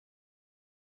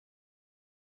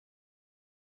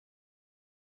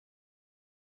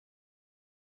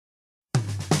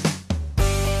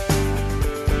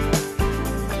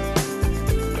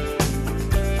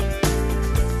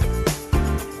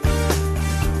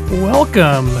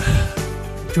Welcome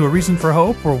to A Reason for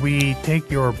Hope, where we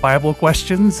take your Bible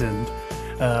questions and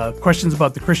questions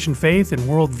about the Christian faith and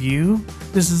worldview.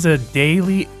 This is a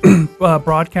daily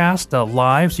broadcast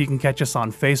live, so you can catch us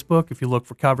on Facebook if you look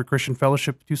for Calvary Christian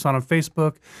Fellowship Tucson on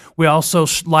Facebook. We also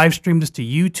live stream this to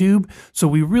YouTube, so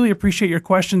we really appreciate your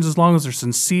questions as long as they're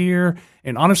sincere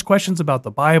and honest questions about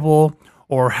the Bible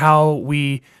or how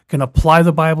we can apply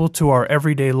the Bible to our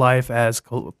everyday life as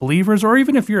believers, or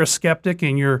even if you're a skeptic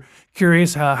and you're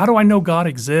curious, how do I know God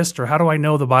exists, or how do I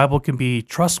know the Bible can be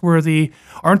trustworthy?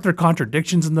 Aren't there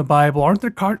contradictions in the Bible? Aren't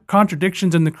there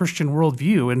contradictions in the Christian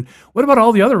worldview? And what about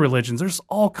all the other religions? There's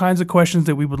all kinds of questions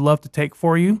that we would love to take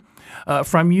for you.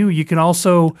 From you. You can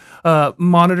also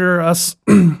monitor us,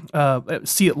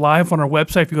 see it live on our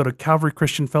website. If you go to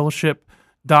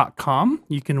calvarychristianfellowship.com,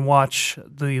 you can watch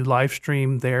the live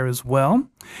stream there as well.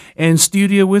 And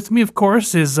studio with me, of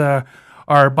course, is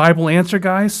our Bible answer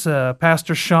guys,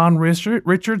 Pastor Sean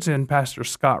Richards and Pastor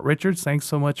Scott Richards. Thanks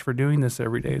so much for doing this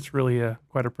every day. It's really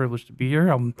quite a privilege to be here.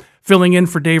 I'm filling in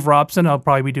for Dave Robson. I'll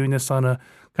probably be doing this on a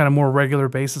kind of more regular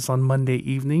basis on Monday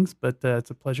evenings, but it's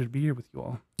a pleasure to be here with you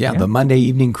all. Yeah, the Monday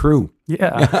evening crew.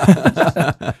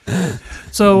 Yeah.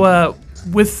 So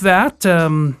with that,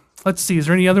 let's see, is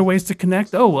there any other ways to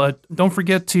connect? Don't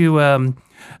forget to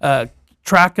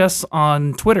track us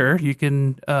on Twitter. You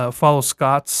can follow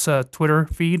Scott's Twitter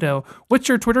feed. What's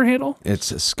your Twitter handle?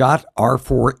 It's Scott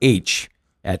R4H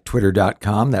at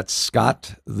twitter.com. That's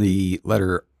Scott, the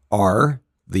letter R,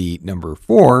 the number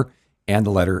 4, and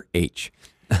the letter H.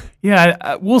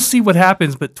 Yeah, we'll see what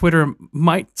happens, but Twitter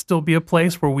might still be a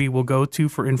place where we will go to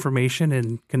for information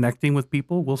and connecting with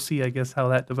people. We'll see, I guess, how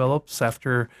that develops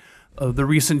after the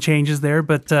recent changes there.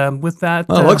 But with that...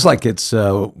 Well, it looks like it's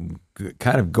kind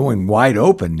of going wide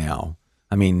open now.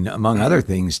 I mean, among other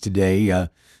things today,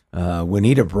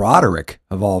 Juanita Broderick,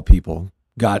 of all people,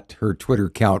 got her Twitter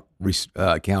account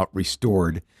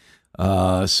restored.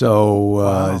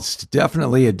 So it's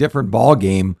definitely a different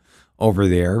ballgame over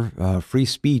there. Free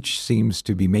speech seems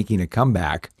to be making a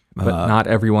comeback. But not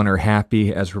everyone are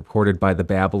happy. As reported by the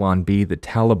Babylon Bee, the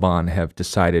Taliban have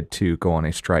decided to go on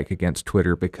a strike against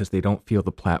Twitter because they don't feel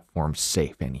the platform's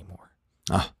safe anymore.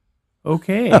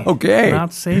 Okay.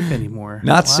 Not safe anymore.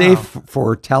 Not safe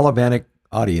for Talibanic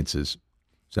audiences.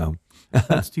 So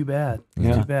that's too bad.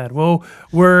 Too bad. Well,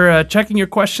 we're checking your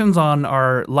questions on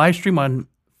our live stream on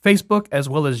Facebook, as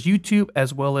well as YouTube,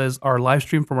 as well as our live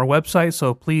stream from our website.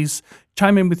 So please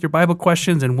chime in with your Bible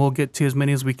questions, and we'll get to as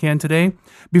many as we can today.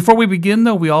 Before we begin,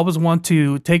 though, we always want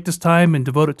to take this time and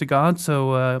devote it to God.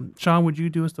 So, Sean, would you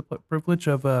do us the privilege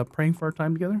of praying for our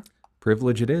time together?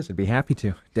 Privilege it is. I'd be happy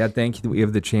to. Dad, thank you that we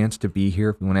have the chance to be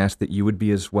here. We want to ask that you would be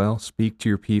as well. Speak to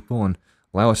your people and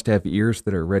allow us to have ears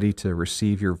that are ready to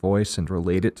receive your voice and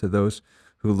relate it to those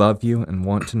who love you and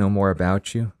want to know more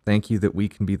about you. Thank you that we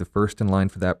can be the first in line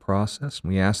for that process.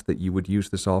 We ask that you would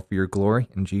use this all for your glory.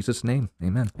 In Jesus' name,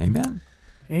 amen. Amen.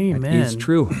 Amen. That is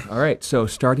true. All right, so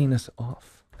starting us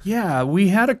off. Yeah, we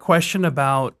had a question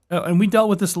about, and we dealt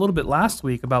with this a little bit last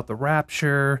week, about the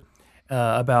rapture,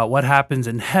 about what happens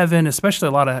in heaven, especially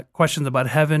a lot of questions about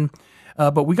heaven.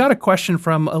 But we got a question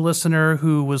from a listener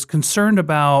who was concerned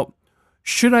about,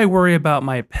 should I worry about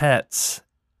my pets?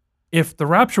 If the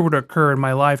rapture were to occur in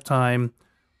my lifetime,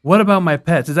 what about my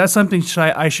pets? Is that something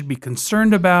I should be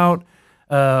concerned about?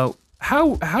 How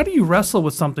do you wrestle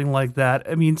with something like that?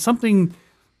 I mean, something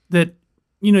that,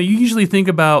 you usually think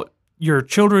about your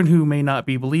children who may not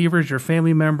be believers, your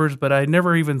family members, but I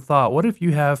never even thought, what if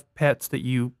you have pets that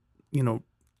you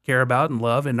care about and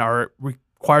love and are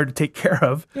required to take care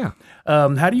of? Yeah.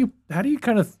 How do you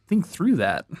kind of think through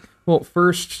that? Well,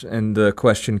 first, and the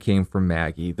question came from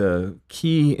Maggie, the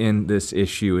key in this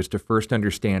issue is to first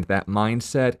understand that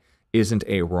mindset isn't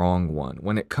a wrong one.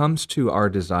 When it comes to our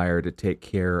desire to take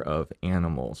care of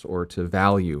animals or to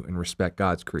value and respect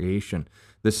God's creation,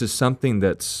 this is something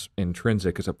that's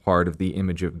intrinsic as a part of the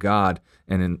image of God.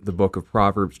 And in the book of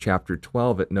Proverbs, chapter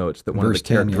 12, it notes that one of the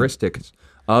characteristics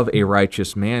of a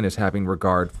righteous man is having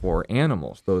regard for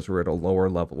animals. Those who are at a lower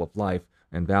level of life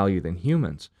and value than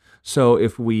humans. So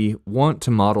if we want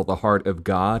to model the heart of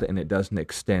God, and it doesn't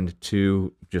extend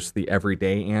to just the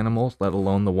everyday animals, let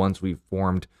alone the ones we've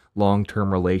formed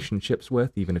long-term relationships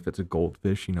with, even if it's a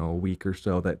goldfish, a week or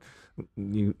so, that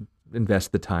you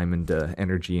invest the time and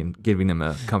energy in giving them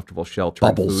a comfortable shelter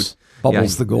and food.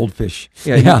 Bubbles, the goldfish.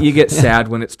 You get sad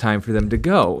when it's time for them to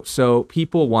go. So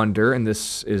people wonder, and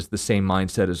this is the same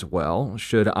mindset as well,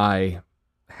 should I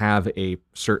have a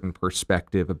certain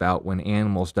perspective about when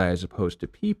animals die as opposed to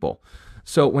people?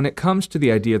 So when it comes to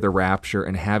the idea of the rapture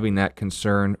and having that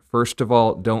concern, first of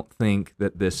all, don't think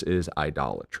that this is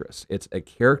idolatrous. It's a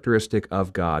characteristic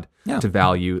of God to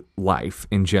value life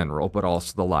in general, but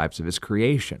also the lives of his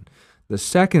creation. The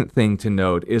second thing to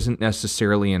note isn't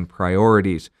necessarily in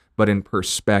priorities, but in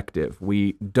perspective.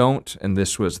 We don't, and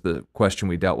this was the question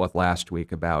we dealt with last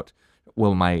week about,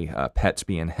 will my pets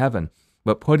be in heaven?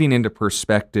 But putting into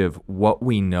perspective what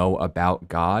we know about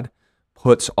God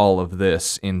puts all of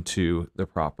this into the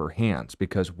proper hands,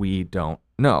 because we don't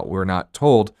know. We're not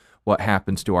told what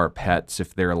happens to our pets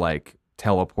if they're like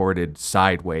teleported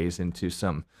sideways into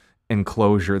some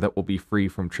enclosure that will be free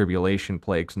from tribulation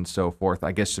plagues and so forth.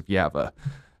 I guess if you have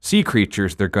sea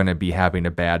creatures, they're going to be having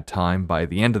a bad time by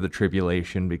the end of the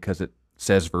tribulation, because it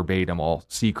says verbatim all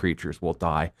sea creatures will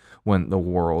die when the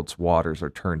world's waters are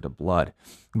turned to blood.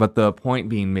 But the point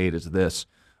being made is this: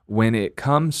 when it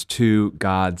comes to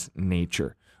God's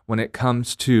nature, when it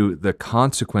comes to the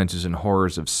consequences and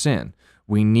horrors of sin,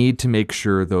 we need to make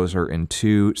sure those are in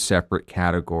two separate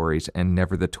categories and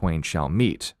never the twain shall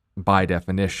meet. By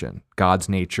definition, God's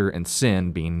nature and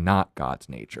sin being not God's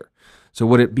nature. So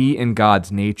would it be in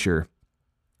God's nature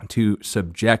to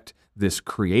subject this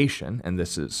creation, and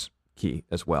this is key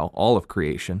as well, all of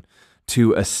creation,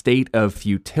 to a state of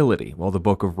futility? Well, the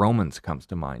book of Romans comes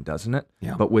to mind, doesn't it?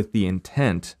 Yeah. But with the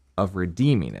intent of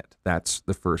redeeming it. That's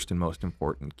the first and most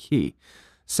important key.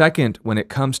 Second, when it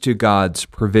comes to God's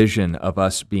provision of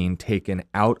us being taken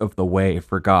out of the way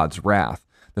for God's wrath,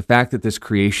 the fact that this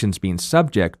creation's being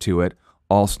subject to it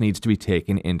also needs to be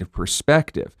taken into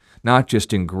perspective, not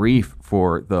just in grief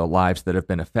for the lives that have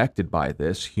been affected by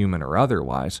this, human or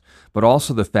otherwise, but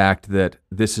also the fact that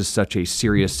this is such a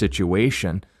serious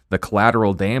situation. The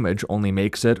collateral damage only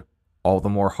makes it all the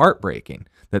more heartbreaking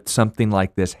that something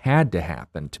like this had to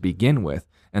happen to begin with,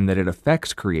 and that it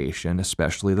affects creation,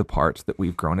 especially the parts that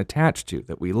we've grown attached to,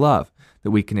 that we love,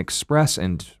 that we can express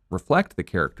and reflect the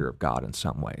character of God in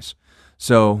some ways.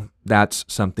 So that's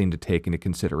something to take into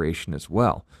consideration as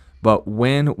well. But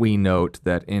when we note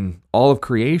that in all of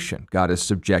creation, God has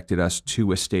subjected us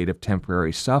to a state of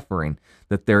temporary suffering,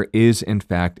 that there is, in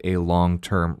fact, a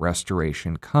long-term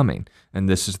restoration coming. And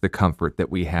this is the comfort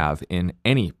that we have in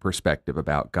any perspective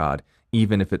about God,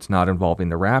 even if it's not involving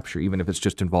the rapture, even if it's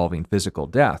just involving physical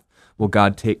death. Will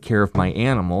God take care of my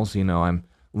animals? I'm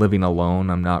living alone.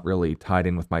 I'm not really tied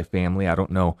in with my family. I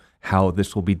don't know how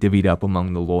this will be divvied up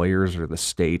among the lawyers or the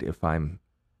state if I'm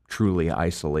truly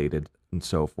isolated and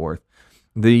so forth.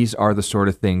 These are the sort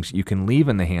of things you can leave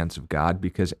in the hands of God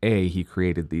because A, he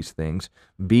created these things.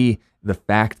 B, the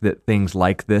fact that things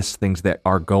like this, things that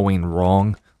are going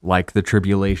wrong, like the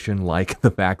tribulation, like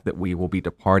the fact that we will be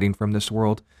departing from this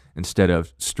world instead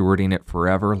of stewarding it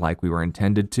forever like we were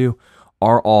intended to,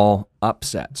 are all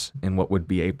upsets in what would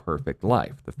be a perfect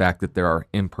life. The fact that there are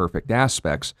imperfect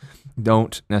aspects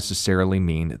don't necessarily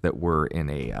mean that we're in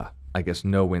a,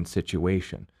 no-win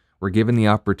situation. We're given the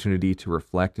opportunity to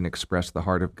reflect and express the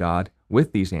heart of God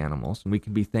with these animals, and we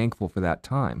can be thankful for that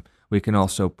time. We can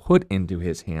also put into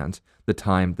his hands the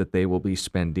time that they will be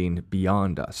spending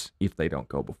beyond us if they don't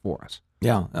go before us.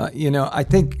 Yeah, I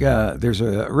think there's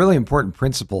a really important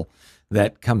principle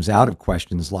that comes out of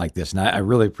questions like this, and I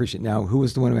really appreciate. Now, who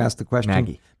was the one who asked the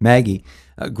question? Maggie.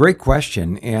 Great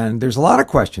question, and there's a lot of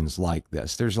questions like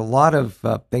this. There's a lot of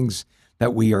things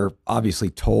that we are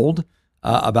obviously told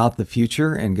about the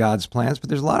future and God's plans, but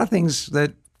there's a lot of things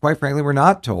that, quite frankly, we're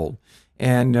not told,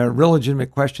 and real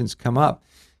legitimate questions come up.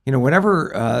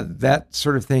 Whenever that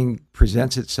sort of thing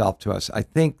presents itself to us, I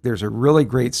think there's a really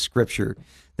great scripture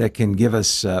that can give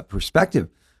us perspective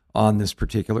on this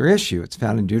particular issue. It's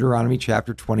found in Deuteronomy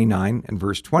chapter 29 and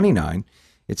verse 29.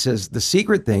 It says, "The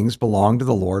secret things belong to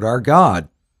the Lord our God,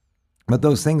 but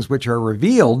those things which are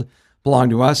revealed belong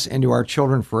to us and to our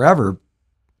children forever,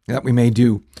 that we may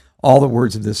do all the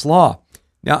words of this law."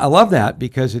 Now, I love that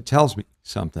because it tells me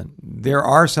something. There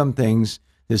are some things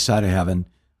this side of heaven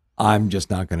I'm just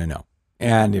not going to know.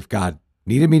 And if God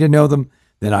needed me to know them,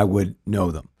 then I would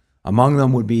know them. Among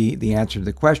them would be the answer to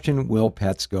the question, will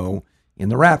pets go in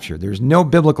the rapture? There's no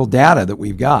biblical data that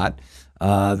we've got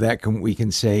we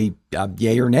can say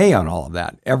yay or nay on all of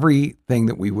that. Everything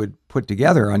that we would put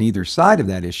together on either side of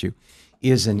that issue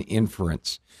is an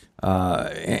inference.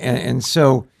 And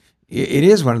so it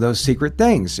is one of those secret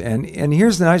things. And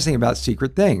here's the nice thing about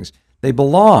secret things. They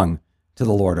belong to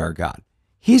the Lord our God.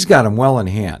 He's got them well in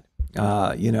hand.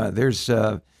 There's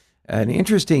an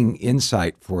interesting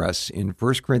insight for us in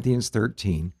 1 Corinthians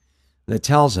 13 that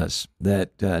tells us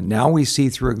that now we see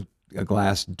through a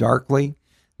glass darkly,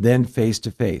 then face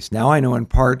to face. Now I know in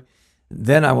part,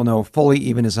 then I will know fully,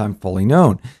 even as I'm fully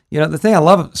known. The thing I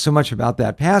love so much about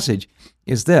that passage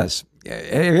is this.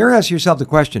 Have you ever asked yourself the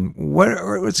question,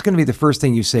 what's going to be the first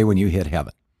thing you say when you hit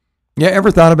heaven? Yeah,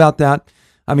 ever thought about that?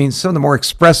 I mean, some of the more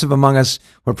expressive among us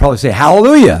would probably say,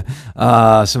 hallelujah.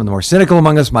 Some of the more cynical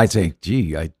among us might say,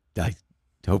 gee, I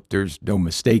hope there's no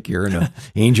mistake here. And an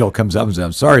angel comes up and says,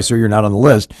 I'm sorry, sir, you're not on the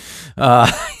list.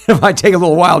 It might take a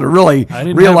little while to really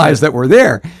realize that we're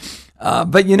there.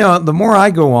 But, the more I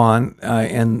go on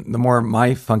and the more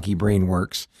my funky brain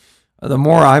works, the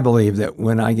more I believe that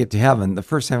when I get to heaven, the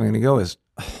first time I'm going to go is,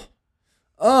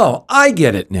 oh, I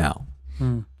get it now.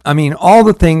 I mean, all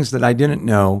the things that I didn't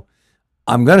know,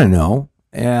 I'm going to know.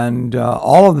 And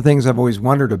all of the things I've always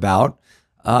wondered about,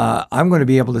 I'm going to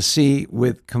be able to see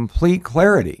with complete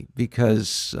clarity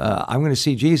because I'm going to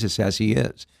see Jesus as he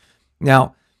is.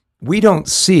 Now, we don't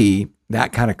see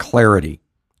that kind of clarity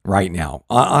right now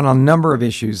on a number of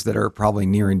issues that are probably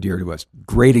near and dear to us.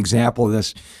 Great example of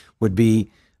this would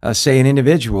be, say, an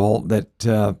individual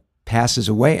that passes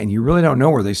away and you really don't know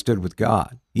where they stood with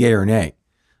God, yay or nay.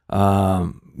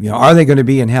 Are they going to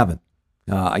be in heaven?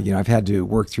 I've had to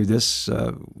work through this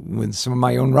when some of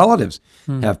my own relatives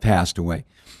have passed away.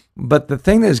 But the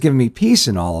thing that has given me peace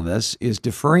in all of this is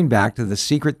deferring back to the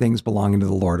secret things belonging to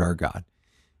the Lord our God.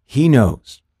 He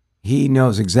knows. He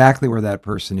knows exactly where that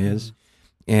person is.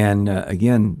 And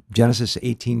again, Genesis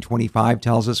 18:25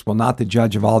 tells us, will not the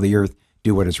judge of all the earth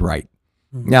do what is right?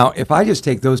 Now, if I just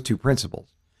take those two principles,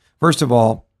 first of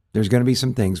all, there's going to be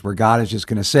some things where God is just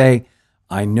going to say,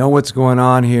 I know what's going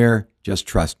on here, just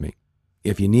trust me.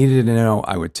 If you needed to know,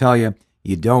 I would tell you.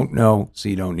 You don't know, so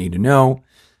you don't need to know.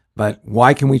 But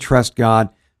why can we trust God?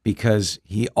 Because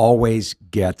he always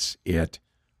gets it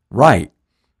right.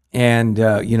 And,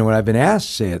 what I've been asked,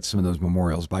 say at some of those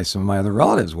memorials by some of my other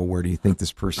relatives, well, where do you think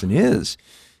this person is?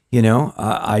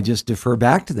 I just defer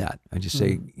back to that. I just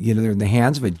say, they're in the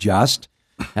hands of a just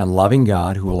and loving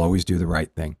God who will always do the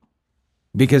right thing.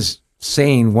 Because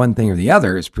saying one thing or the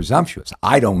other is presumptuous.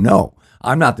 I don't know.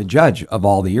 I'm not the judge of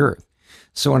all the earth.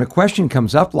 So when a question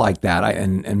comes up like that,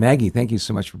 and Maggie, thank you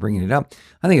so much for bringing it up.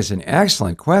 I think it's an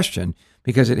excellent question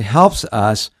because it helps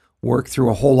us work through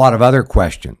a whole lot of other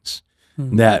questions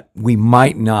that we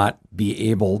might not be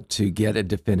able to get a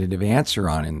definitive answer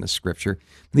on in the scripture.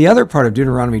 The other part of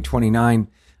Deuteronomy 29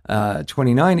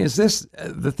 is this: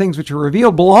 the things which are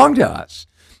revealed belong to us.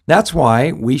 That's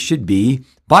why we should be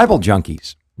Bible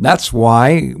junkies. That's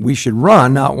why we should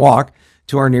run, not walk,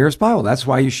 to our nearest Bible. That's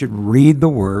why you should read the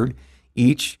Word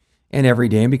each and every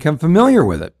day and become familiar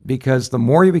with it. Because the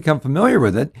more you become familiar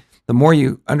with it, the more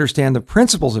you understand the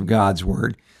principles of God's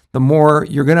Word, the more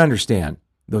you're going to understand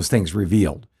those things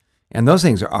revealed. And those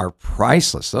things are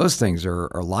priceless. Those things are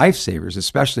lifesavers,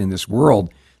 especially in this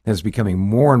world that is becoming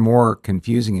more and more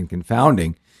confusing and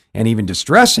confounding and even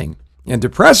distressing and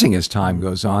depressing as time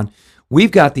goes on.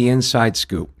 We've got the inside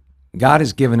scoop. God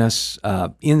has given us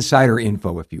insider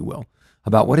info, if you will,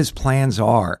 about what his plans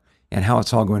are and how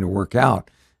it's all going to work out.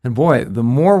 And boy, the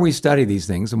more we study these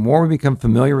things, the more we become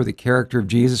familiar with the character of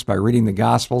Jesus by reading the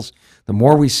Gospels, the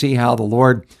more we see how the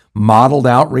Lord modeled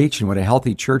outreach and what a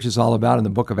healthy church is all about in the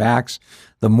book of Acts,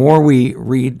 the more we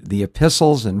read the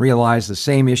epistles and realize the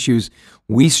same issues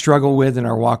we struggle with in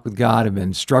our walk with God have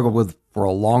been struggled with for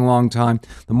a long, long time,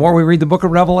 the more we read the book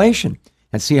of Revelation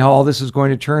and see how all this is going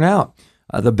to turn out,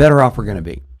 the better off we're going to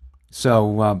be.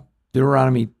 So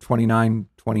Deuteronomy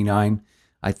 29:29,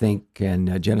 I think,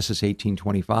 and Genesis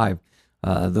 18:25,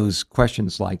 those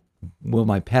questions like, will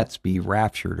my pets be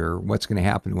raptured or what's going to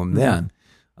happen to them then?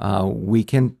 We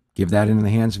can give that into the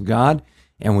hands of God,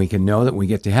 and we can know that when we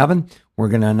get to heaven, we're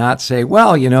going to not say,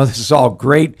 well, this is all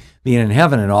great being in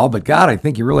heaven and all, but God, I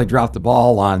think you really dropped the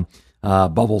ball on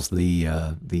Bubbles,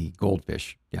 the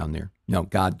goldfish down there. No,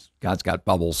 God's got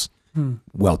Bubbles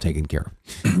well taken care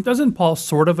of. Doesn't Paul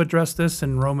sort of address this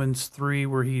in Romans 3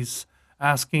 where he's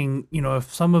asking,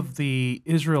 if some of the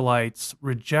Israelites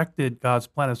rejected God's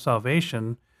plan of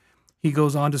salvation, he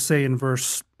goes on to say in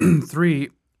verse 3,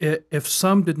 if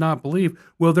some did not believe,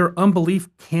 will their unbelief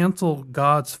cancel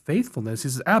God's faithfulness? He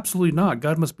says, absolutely not.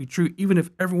 God must be true, even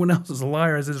if everyone else is a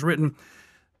liar, as is written,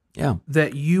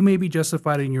 that you may be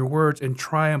justified in your words and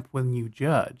triumph when you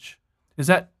judge. Is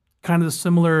that kind of the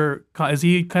similar, is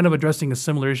he kind of addressing the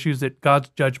similar issues that God's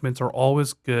judgments are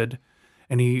always good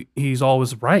and he's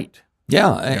always right?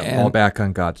 Yeah, all back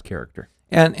on God's character.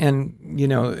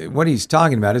 And what he's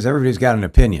talking about is everybody's got an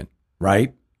opinion,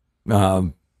 right?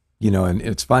 And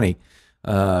it's funny.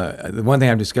 The one thing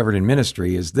I've discovered in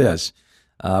ministry is this.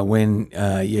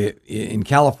 In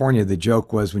California, the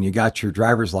joke was when you got your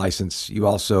driver's license, you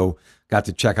also got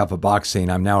to check off a box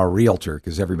saying I'm now a realtor,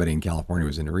 because everybody in California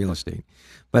was into real estate.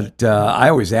 But I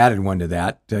always added one to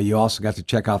that. You also got to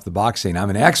check off the box saying I'm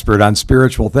an expert on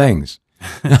spiritual things.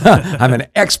 I'm an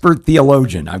expert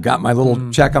theologian. I've got my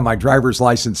little check on my driver's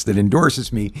license that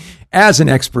endorses me as an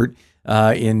expert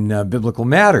in biblical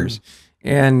matters.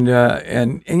 And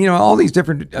all these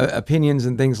different opinions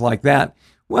and things like that.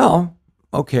 Well,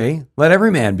 okay, let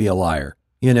every man be a liar.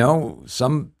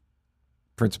 Some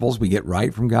principles we get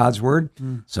right from God's word,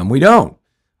 some we don't.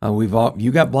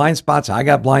 You got blind spots, I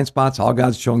got blind spots, all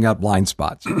God's children got blind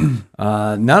spots.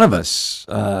 None of us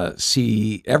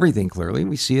see everything clearly.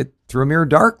 We see it through a mirror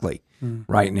darkly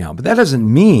right now. But that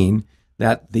doesn't mean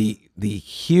that the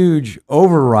huge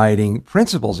overriding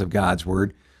principles of God's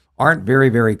word aren't very,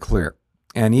 very clear.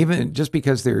 And even just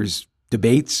because there's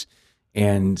debates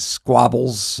and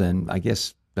squabbles, and I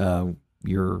guess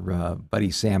your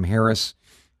buddy Sam Harris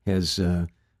has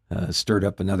stirred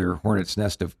up another hornet's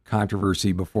nest of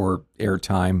controversy before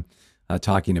airtime,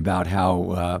 talking about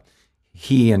how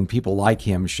he and people like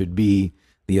him should be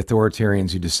the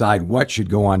authoritarians who decide what should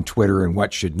go on Twitter and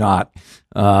what should not.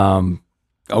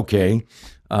 Okay.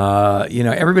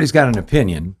 Everybody's got an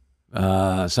opinion.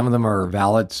 Some of them are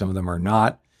valid, some of them are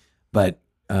not, but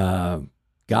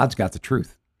God's got the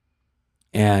truth.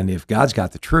 And if God's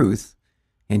got the truth,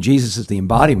 and Jesus is the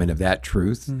embodiment of that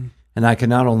truth, and I can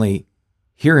not only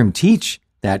hear him teach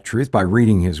that truth by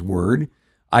reading his word,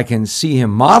 I can see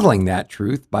him modeling that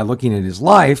truth by looking at his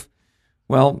life,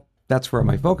 well, that's where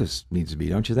my focus needs to be,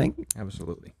 don't you think?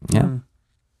 Absolutely. Yeah.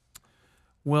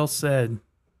 Well said.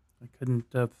 I couldn't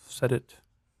have said it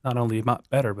not only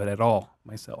better, but at all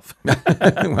myself.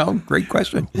 Well, great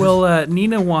question. Well,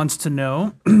 Nina wants to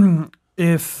know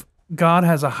if God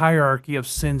has a hierarchy of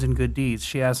sins and good deeds.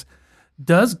 She asks,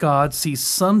 does God see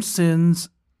some sins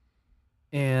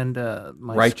and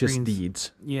righteous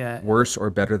deeds worse or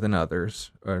better than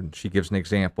others? She gives an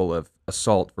example of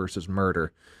assault versus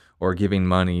murder, or giving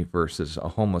money versus a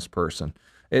homeless person.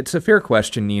 It's a fair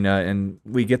question, Nina, and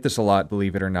we get this a lot,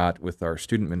 believe it or not, with our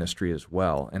student ministry as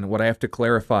well. And what I have to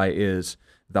clarify is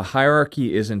the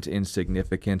hierarchy isn't in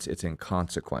significance, it's in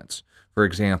consequence. For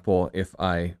example, if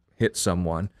I hit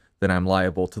someone, then I'm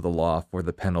liable to the law for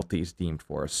the penalties deemed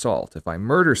for assault. If I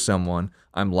murder someone,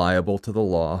 I'm liable to the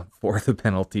law for the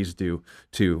penalties due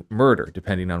to murder,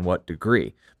 depending on what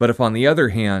degree. But if, on the other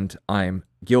hand, I'm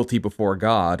guilty before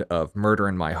God of murder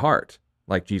in my heart,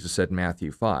 like Jesus said in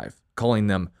Matthew 5, calling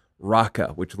them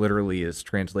raka, which literally is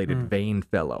translated vain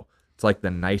fellow. It's like the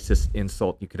nicest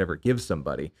insult you could ever give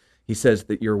somebody. He says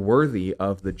that you're worthy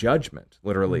of the judgment,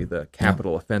 literally the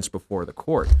capital offense before the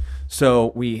court.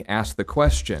 So we ask the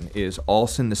question, is all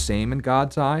sin the same in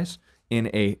God's eyes? In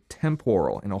a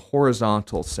temporal, in a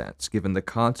horizontal sense, given the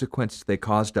consequences they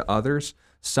cause to others,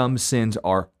 some sins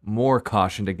are more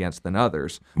cautioned against than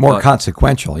others. More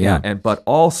consequential, yeah. But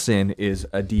all sin is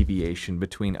a deviation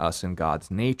between us and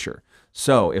God's nature.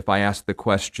 So if I ask the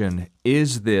question,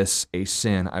 is this a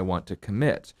sin I want to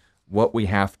commit? What we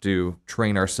have to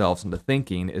train ourselves into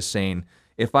thinking is saying,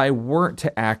 if I weren't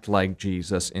to act like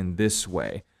Jesus in this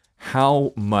way,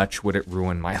 how much would it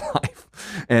ruin my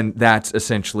life? And that's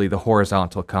essentially the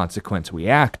horizontal consequence we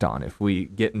act on. If we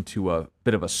get into a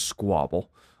bit of a squabble,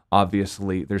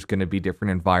 obviously there's going to be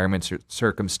different environments or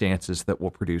circumstances that will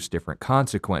produce different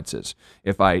consequences.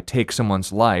 If I take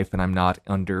someone's life and I'm not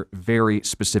under very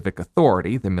specific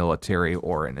authority, the military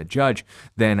or in a judge,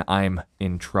 then I'm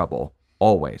in trouble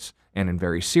always, and in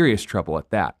very serious trouble at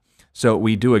that. So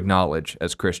we do acknowledge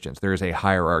as Christians there is a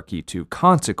hierarchy to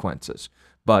consequences,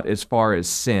 but as far as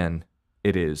sin,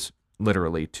 it is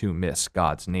literally to miss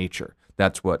God's nature.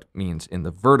 That's what means in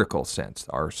the vertical sense.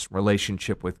 Our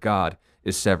relationship with God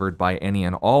is severed by any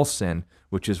and all sin,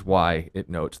 which is why it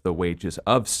notes the wages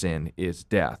of sin is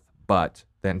death. But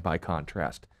then by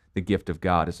contrast, the gift of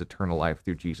God is eternal life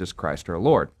through Jesus Christ our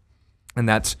Lord. And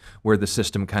that's where the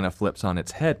system kind of flips on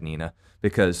its head, Nina,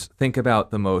 because think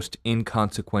about the most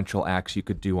inconsequential acts you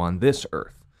could do on this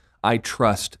earth. I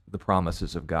trust the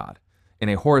promises of God. In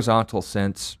a horizontal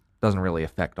sense, doesn't really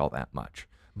affect all that much.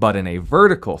 But in a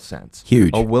vertical sense,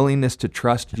 huge. A willingness to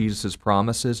trust Jesus'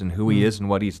 promises and who he is and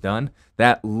what he's done,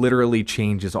 that literally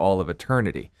changes all of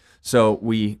eternity. So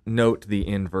we note the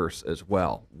inverse as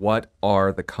well. What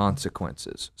are the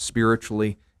consequences,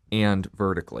 spiritually and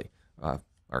vertically,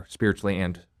 or spiritually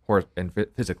and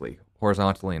physically,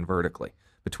 horizontally and vertically?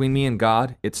 Between me and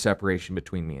God, it's separation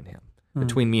between me and him.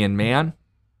 Between me and man,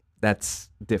 that's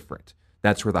different.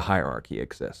 That's where the hierarchy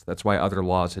exists. That's why other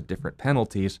laws had different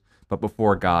penalties, but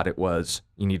before God it was,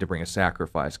 you need to bring a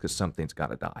sacrifice because something's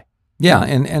got to die. Yeah,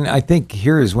 and I think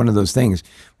here is one of those things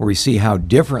where we see how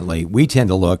differently we tend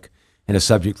to look in a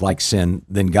subject like sin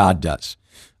than God does.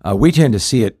 We tend to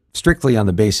see it strictly on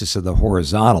the basis of the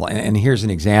horizontal. And here's an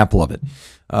example of it.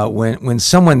 When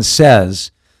someone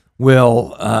says,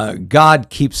 will God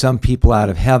keep some people out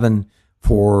of heaven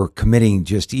for committing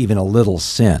just even a little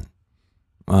sin?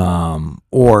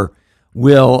 Or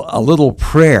will a little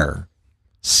prayer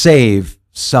save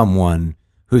someone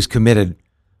who's committed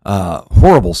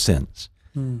horrible sins?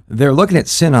 They're looking at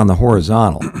sin on the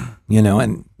horizontal,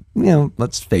 and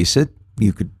let's face it,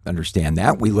 you could understand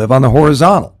that. We live on the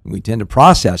horizontal. We tend to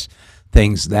process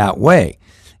things that way.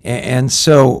 And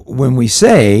so when we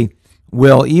say,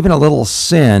 will even a little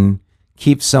sin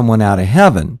keep someone out of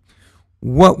heaven,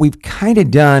 what we've kind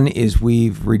of done is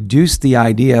we've reduced the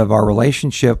idea of our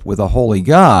relationship with a holy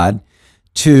God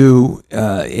to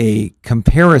a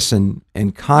comparison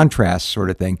and contrast sort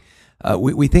of thing.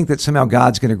 We think that somehow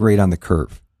God's going to grade on the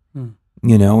curve, and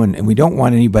we don't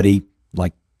want anybody,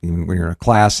 like when you're in a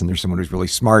class and there's someone who's really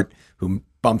smart who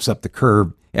bumps up the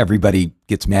curve, everybody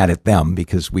gets mad at them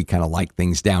because we kind of like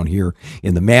things down here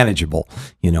in the manageable,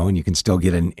 and you can still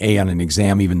get an A on an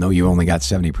exam even though you only got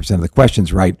 70% of the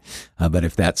questions right. But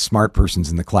if that smart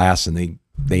person's in the class and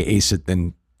they ace it,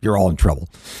 then you're all in trouble,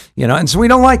 and so we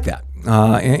don't like that.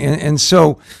 And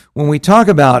so when we talk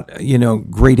about,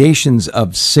 gradations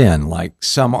of sin, like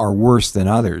some are worse than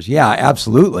others, yeah,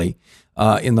 absolutely.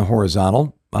 In the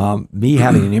horizontal, me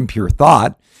having an impure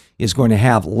thought is going to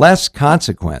have less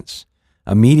consequence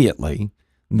immediately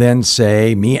than,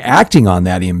 say, me acting on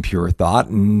that impure thought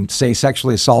and, say,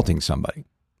 sexually assaulting somebody.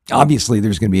 Obviously,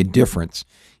 there's going to be a difference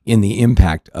in the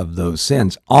impact of those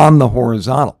sins on the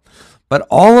horizontal. But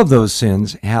all of those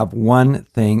sins have one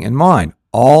thing in mind.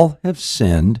 All have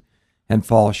sinned and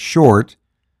fall short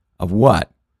of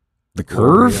what? The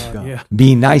curve? Yeah.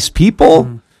 Be nice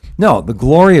people? No, the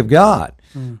glory of God.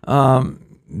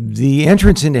 The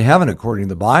entrance into heaven, according to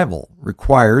the Bible,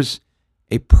 requires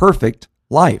a perfect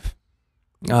life.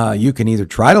 You can either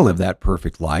try to live that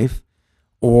perfect life,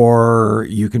 or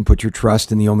you can put your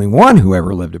trust in the only one who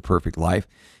ever lived a perfect life,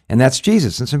 and that's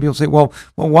Jesus. And some people say, well,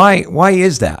 why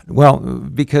is that? Well,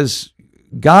 because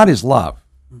God is love.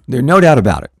 There's no doubt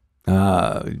about it.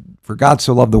 For God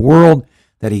so loved the world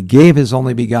that he gave his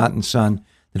only begotten Son,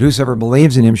 that whosoever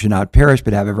believes in him should not perish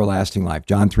but have everlasting life.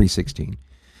 John 3:16.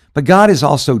 But God is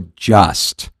also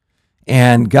just,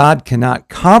 and God cannot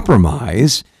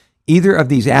compromise either of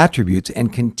these attributes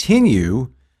and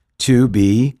continue to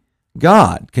be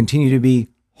God, continue to be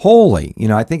holy.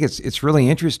 I think it's really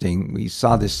interesting. We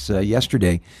saw this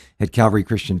yesterday at Calvary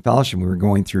Christian Fellowship. We were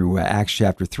going through Acts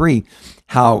chapter 3,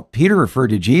 how Peter referred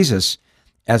to Jesus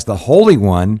as the Holy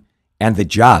One and the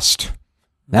Just.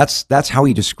 That's how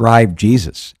he described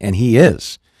Jesus, and he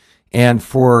is. And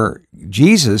for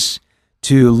Jesus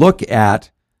to look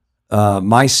at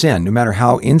my sin, no matter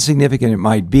how insignificant it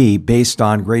might be, based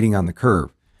on grading on the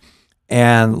curve,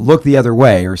 and look the other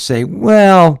way or say,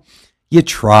 well, you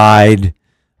tried,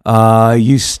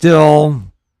 you still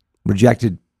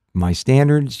rejected my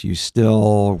standards, you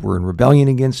still were in rebellion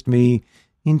against me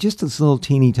in just this little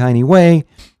teeny tiny way.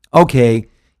 Okay,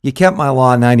 you kept my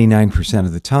law 99%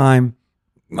 of the time.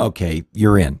 Okay,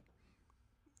 you're in.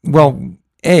 Well,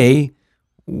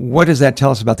 what does that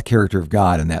tell us about the character of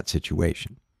God in that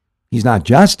situation? He's not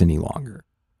just any longer,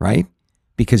 right?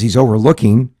 Because he's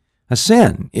overlooking a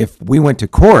sin. If we went to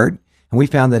court and we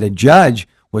found that a judge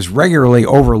was regularly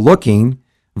overlooking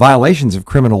violations of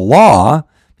criminal law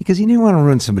because he didn't want to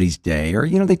ruin somebody's day, or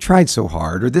they tried so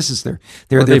hard, or this is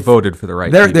they voted for the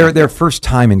right their first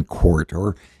time in court,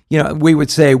 or we would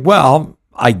say, well,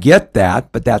 I get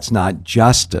that, but that's not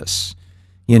justice.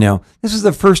 This is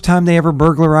the first time they ever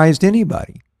burglarized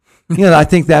anybody. I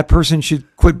think that person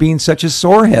should quit being such a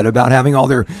sorehead about having all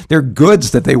their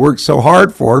goods that they worked so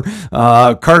hard for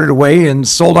carted away and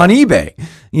sold on eBay.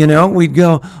 We'd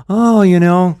go, oh,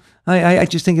 I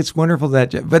just think it's wonderful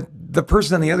that, but the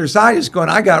person on the other side is going,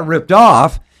 I got ripped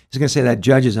off. He's going to say that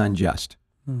judge is unjust.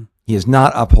 He is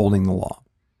not upholding the law.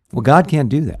 Well, God can't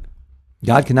do that.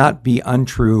 God cannot be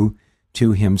untrue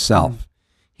to himself.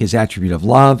 His attribute of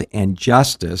love and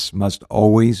justice must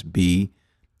always be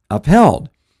upheld.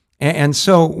 And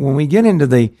so when we get into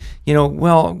the,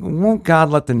 won't God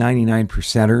let the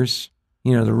 99%ers,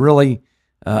 the really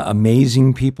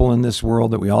amazing people in this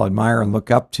world that we all admire and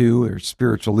look up to, or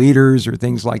spiritual leaders or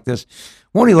things like this,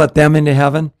 won't he let them into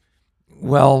heaven?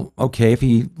 Well, okay, if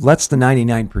he lets the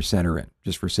 99%er in,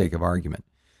 just for sake of argument,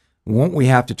 won't we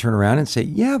have to turn around and say,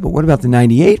 yeah, but what about the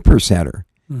 98%er?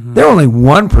 They're only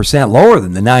 1% lower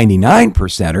than the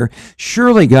 99%er.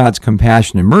 Surely God's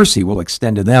compassion and mercy will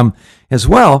extend to them as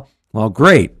well. Well,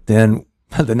 great. Then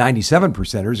The 97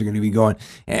 percenters are going to be going.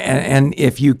 And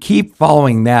if you keep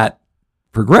following that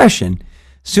progression,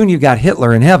 soon you've got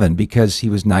Hitler in heaven because he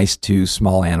was nice to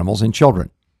small animals and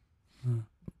children.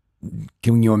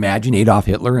 Can you imagine Adolf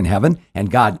Hitler in heaven and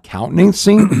God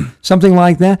countenancing something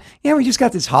like that? Yeah, we just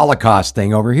got this Holocaust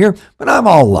thing over here, but I'm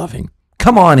all loving.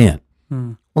 Come on in.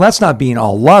 Well, that's not being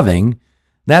all loving.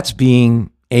 That's being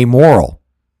amoral.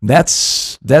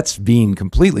 That's being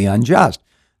completely unjust.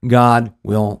 God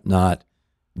will not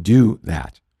do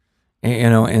that.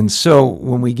 And so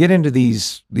when we get into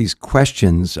these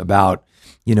questions about,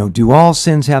 do all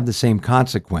sins have the same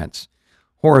consequence?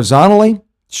 Horizontally,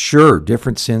 sure,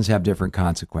 different sins have different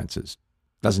consequences.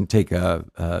 Doesn't take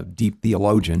a deep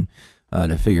theologian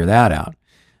to figure that out.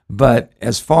 But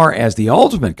as far as the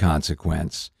ultimate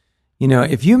consequence,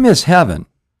 if you miss heaven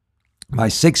by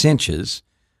 6 inches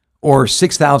or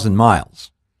 6,000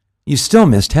 miles, you still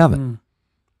missed heaven.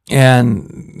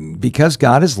 And because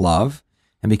God is love,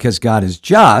 and because God is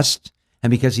just,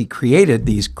 and because he created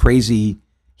these crazy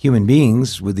human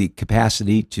beings with the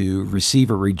capacity to receive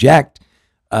or reject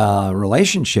a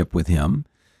relationship with him,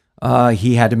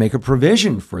 he had to make a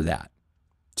provision for that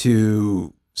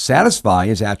to satisfy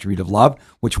his attribute of love,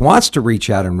 which wants to reach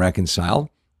out and reconcile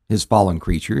his fallen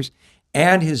creatures,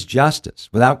 and his justice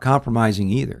without compromising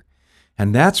either.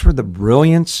 And that's where the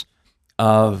brilliance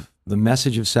of the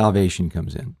message of salvation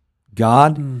comes in.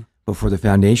 God, before the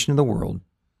foundation of the world,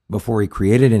 before he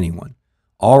created anyone,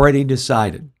 already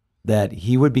decided that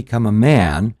he would become a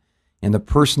man in the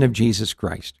person of Jesus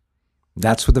Christ.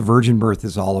 That's what the virgin birth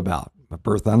is all about. A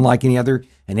birth unlike any other,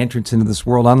 an entrance into this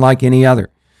world unlike any other.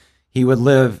 He would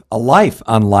live a life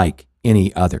unlike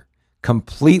any other,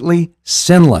 completely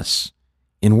sinless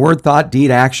in word, thought, deed,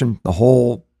 action, the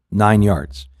whole 9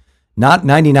 yards. Not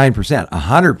 99%,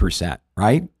 100%,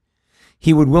 right?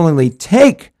 He would willingly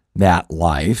take that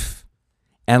life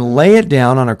and lay it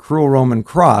down on a cruel Roman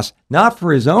cross, not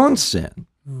for his own sin,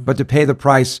 but to pay the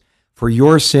price for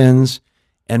your sins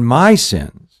and my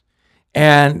sins.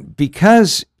 And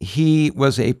because he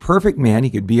was a perfect man,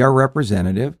 he could be our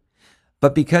representative,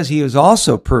 but because he was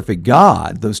also perfect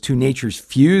God, those two natures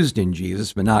fused in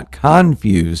Jesus, but not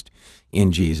confused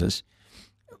in Jesus.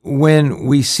 When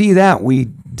we see that, we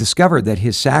discover that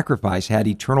his sacrifice had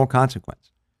eternal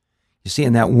consequence. You see,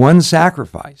 in that one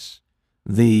sacrifice,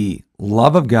 the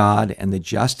love of God and the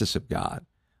justice of God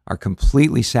are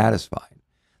completely satisfied.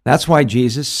 That's why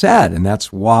Jesus said, and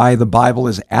that's why the Bible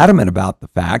is adamant about the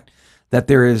fact that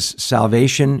there is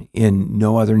salvation in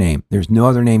no other name. There's no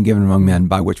other name given among men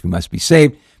by which we must be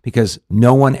saved, because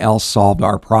no one else solved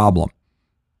our problem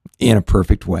in a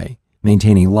perfect way,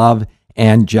 maintaining love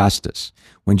and justice.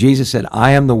 When Jesus said,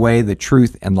 I am the way, the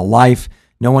truth, and the life,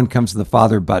 no one comes to the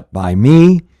Father but by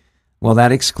me, well,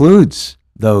 that excludes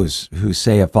those who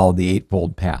say have followed the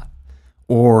eightfold path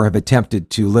or have attempted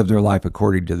to live their life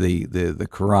according to the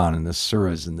Quran and the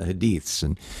surahs and the hadiths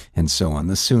and so on,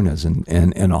 the sunnahs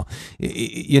and all.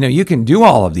 You can do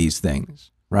all of these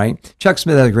things, right? Chuck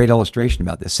Smith had a great illustration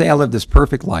about this. Say I lived this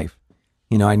perfect life.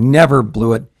 I never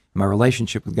blew it in my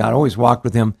relationship with God. I always walked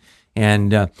with him.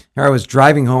 And here I was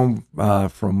driving home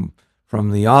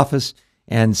from the office,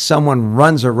 and someone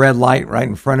runs a red light right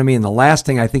in front of me, and the last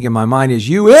thing I think in my mind is,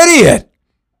 you idiot!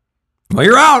 Well,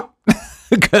 you're out.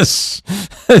 Because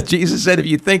Jesus said, if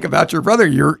you think about your brother,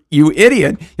 you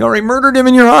idiot, you already murdered him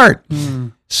in your heart.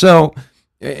 So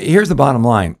here's the bottom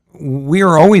line. We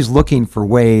are always looking for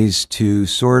ways to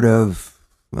sort of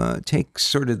take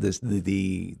sort of this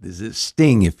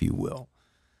sting, if you will,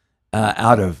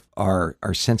 out of our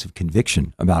sense of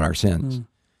conviction about our sins.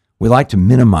 We like to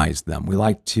minimize them. We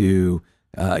like to,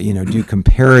 do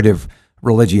comparative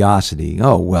religiosity.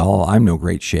 Oh, well, I'm no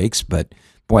great shakes, but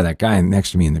boy, that guy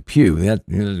next to me in the pew, that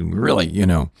really,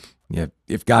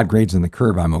 if God grades on the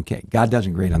curve, I'm okay. God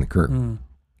doesn't grade on the curve.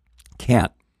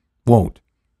 Can't, won't.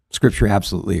 Scripture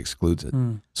absolutely excludes it.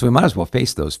 So we might as well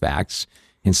face those facts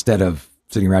instead of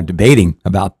sitting around debating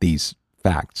about these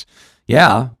facts.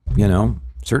 Yeah,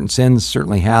 certain sins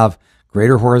certainly have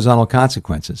greater horizontal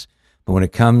consequences. But when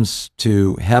it comes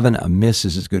to heaven, a miss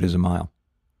is as good as a mile.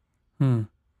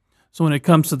 So when it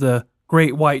comes to the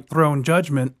great white throne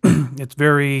judgment, it's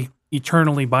very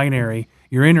eternally binary.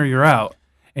 You're in or you're out.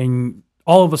 And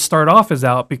all of us start off as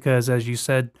out because, as you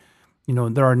said,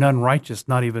 there are none righteous,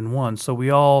 not even one. So we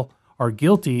all are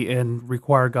guilty and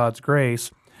require God's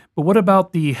grace. But what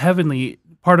about the heavenly?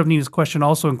 Part of Nina's question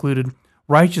also included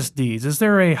righteous deeds. Is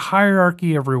there a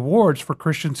hierarchy of rewards for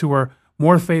Christians who are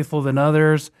more faithful than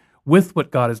others with what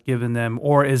God has given them?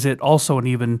 Or is it also an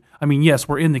even, yes,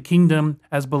 we're in the kingdom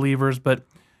as believers, but,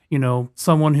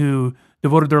 someone who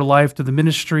devoted their life to the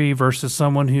ministry versus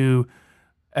someone who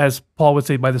as Paul would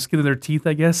say, by the skin of their teeth,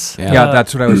 I guess. Yeah,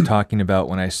 that's what I was talking about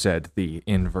when I said the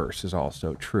inverse is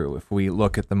also true. If we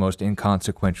look at the most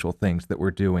inconsequential things that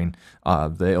we're doing,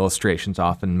 the illustrations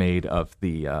often made of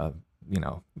the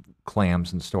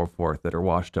clams and so forth that are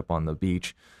washed up on the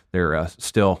beach, they're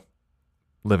still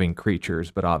living creatures,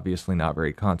 but obviously not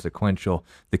very consequential.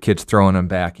 The kid's throwing them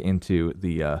back into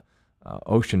the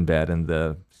ocean bed, and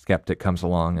the skeptic comes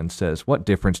along and says, what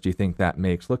difference do you think that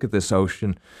makes? Look at this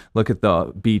ocean, look at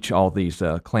the beach, all these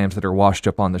clams that are washed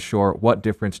up on the shore. What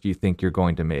difference do you think you're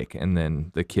going to make? And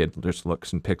then the kid just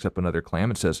looks and picks up another clam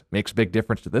and says, makes a big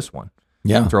difference to this one.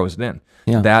 Yeah. And throws it in.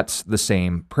 Yeah. That's the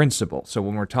same principle. So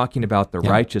when we're talking about the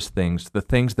righteous things, the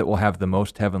things that will have the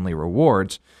most heavenly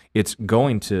rewards, it's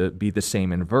going to be the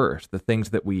same in verse. The things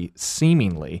that we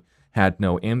seemingly had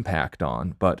no impact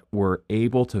on, but were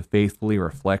able to faithfully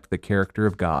reflect the character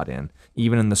of God in,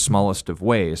 even in the smallest of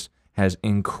ways, has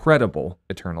incredible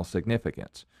eternal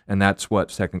significance. And that's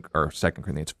what 1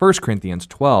 Corinthians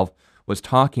 12 was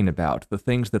talking about, the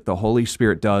things that the Holy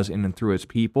Spirit does in and through his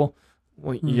people.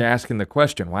 Well, you're asking the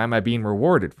question, why am I being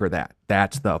rewarded for that?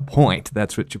 That's the point.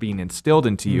 That's what's being instilled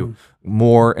into you,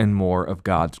 more and more of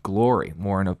God's glory,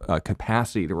 more in a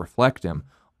capacity to reflect him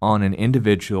on an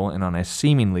individual and on a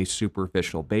seemingly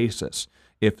superficial basis.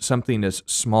 If something as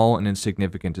small and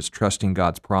insignificant as trusting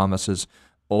God's promises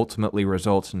ultimately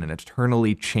results in an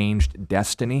eternally changed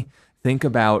destiny, think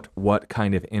about what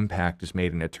kind of impact is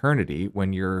made in eternity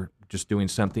when you're just doing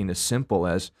something as simple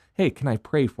as, hey, can I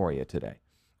pray for you today?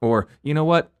 Or, you know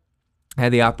what? I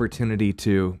had the opportunity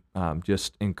to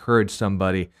just encourage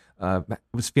somebody. I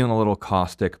was feeling a little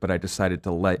caustic, but I decided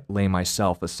to lay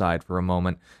myself aside for a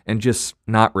moment and just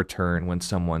not return when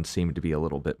someone seemed to be a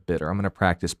little bit bitter. I'm going to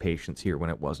practice patience here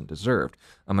when it wasn't deserved.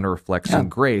 I'm going to reflect some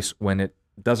grace when it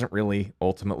doesn't really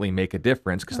ultimately make a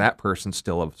difference, because that person's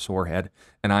still a sore head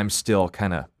and I'm still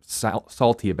kind of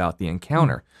salty about the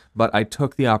encounter. But I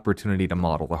took the opportunity to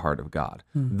model the heart of God.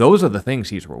 Those are the things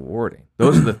he's rewarding.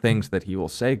 Those are the things that he will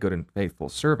say, good and faithful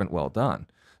servant, well done.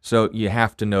 So you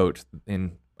have to note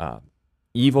in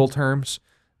evil terms,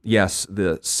 yes,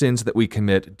 the sins that we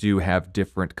commit do have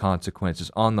different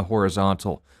consequences on the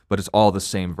horizontal, but it's all the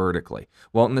same vertically.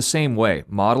 Well, in the same way,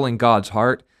 modeling God's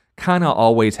heart kind of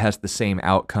always has the same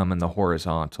outcome in the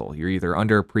horizontal. You're either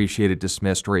underappreciated,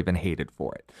 dismissed, or even hated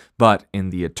for it. But in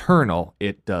the eternal,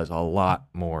 it does a lot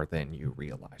more than you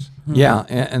realize. Yeah,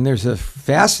 and there's a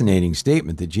fascinating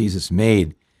statement that Jesus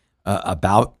made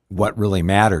about what really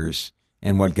matters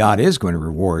and what God is going to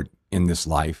reward in this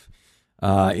life.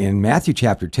 In Matthew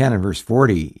chapter 10 and verse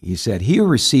 40, he said, he who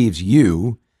receives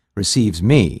you receives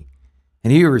me,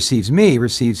 and he who receives me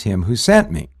receives him who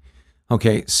sent me.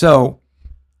 Okay, so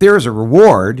there is a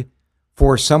reward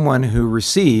for someone who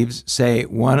receives, say,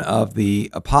 one of the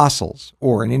apostles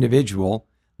or an individual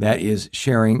that is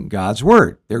sharing God's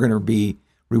word. They're going to be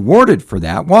rewarded for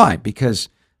that. Why? Because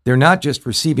they're not just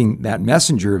receiving that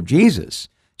messenger of Jesus.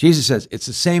 Jesus says, it's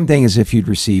the same thing as if you'd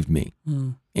received me.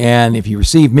 And if you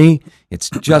receive me, it's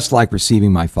just like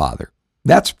receiving my Father.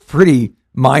 That's pretty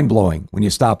mind-blowing when you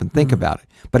stop and think about it.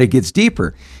 But it gets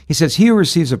deeper. He says, he who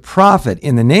receives a prophet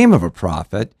in the name of a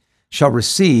prophet shall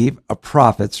receive a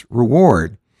prophet's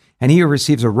reward. And he who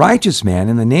receives a righteous man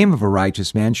in the name of a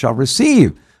righteous man shall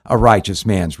receive a righteous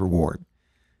man's reward.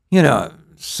 You know,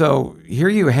 so here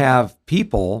you have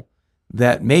people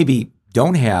that maybe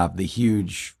don't have the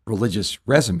huge religious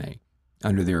resume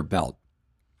under their belt,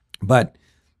 but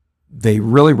they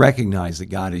really recognize that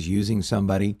God is using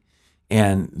somebody,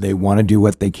 and they want to do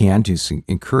what they can to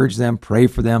encourage them, pray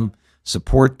for them,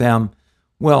 support them.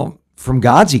 Well, from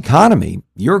God's economy,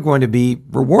 you're going to be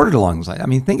rewarded along those lines. I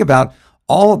mean, think about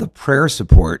all of the prayer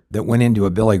support that went into a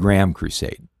Billy Graham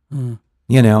crusade.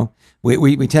 You know,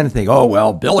 we tend to think, oh,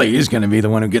 well, Billy is going to be the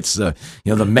one who gets the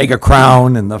mega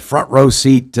crown and the front row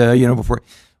seat, before.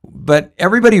 But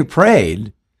everybody who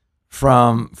prayed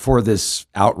for this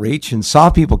outreach and saw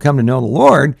people come to know the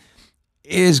Lord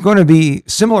is going to be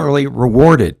similarly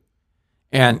rewarded.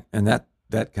 And that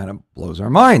kind of blows our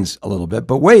minds a little bit.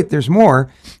 But wait, there's more.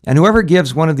 And whoever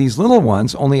gives one of these little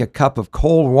ones only a cup of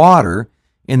cold water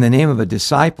in the name of a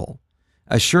disciple,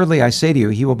 assuredly I say to you,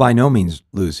 he will by no means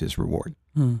lose his reward.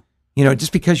 You know,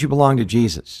 just because you belong to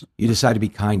Jesus, you decide to be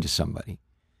kind to somebody.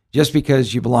 Just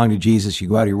because you belong to Jesus, you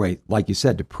go out of your way, like you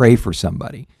said, to pray for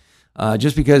somebody.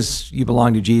 Just because you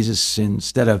belong to Jesus,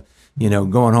 instead of,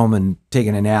 going home and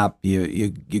taking a nap, you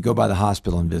go by the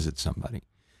hospital and visit somebody.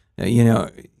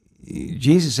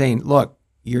 Jesus is saying, look,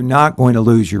 you're not going to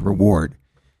lose your reward.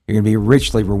 You're going to be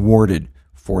richly rewarded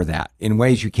for that in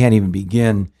ways you can't even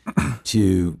begin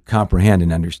to comprehend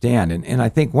and understand. And I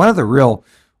think one of the real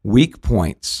weak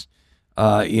points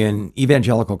in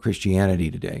evangelical Christianity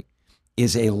today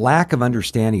is a lack of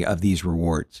understanding of these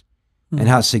rewards and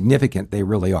how significant they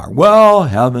really are. Well,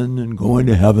 heaven and going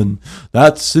to heaven,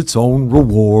 that's its own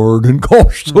reward. And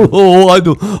gosh, I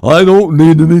don't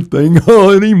need anything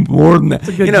any more than that. It's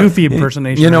a good goofy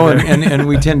impersonation. And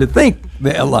we tend to think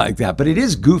like that, but it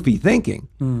is goofy thinking.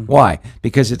 Why?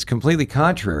 Because it's completely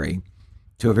contrary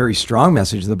to a very strong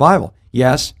message of the Bible.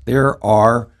 Yes, there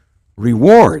are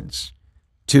rewards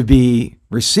to be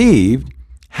received.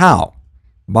 How?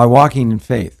 By walking in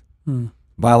faith,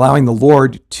 by allowing the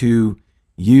Lord to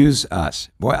use us.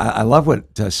 Boy, I love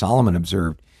what Solomon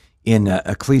observed in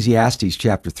Ecclesiastes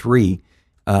chapter 3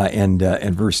 and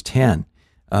verse 10.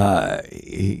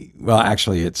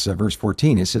 Actually, it's verse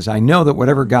 14. It says, I know that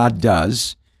whatever God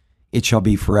does, it shall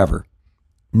be forever.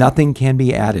 Nothing can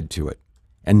be added to it,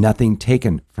 and nothing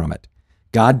taken from it.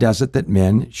 God does it that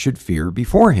men should fear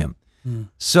before him.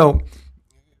 So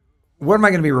what am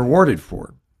I going to be rewarded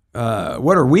for?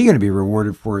 What are we going to be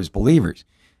rewarded for as believers?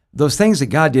 Those things that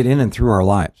God did in and through our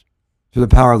lives, through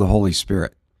the power of the Holy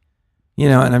Spirit.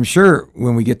 And I'm sure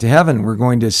when we get to heaven, we're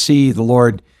going to see the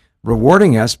Lord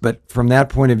rewarding us, but from that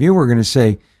point of view, we're going to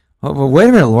say, oh, well, wait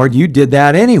a minute, Lord, you did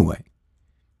that anyway.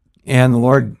 And the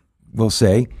Lord will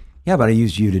say, yeah, but I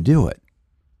used you to do it.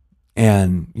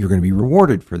 And you're going to be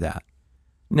rewarded for that.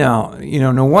 Now,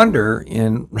 no wonder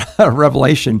in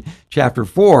Revelation chapter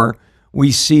 4,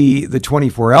 we see the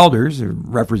 24 elders,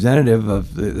 representative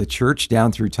of the church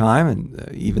down through time, and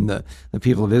even the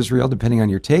people of Israel, depending on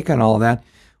your take on all of that.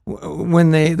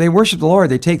 When they worship the Lord,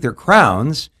 they take their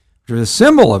crowns, which are a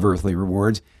symbol of earthly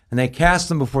rewards, and they cast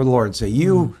them before the Lord and say,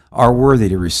 you are worthy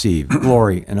to receive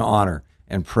glory and honor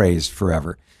and praise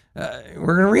forever.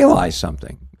 We're going to realize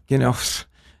something.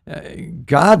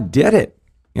 God did it.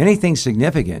 Anything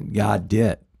significant, God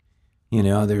did.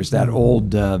 There's that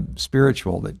old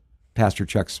spiritual that Pastor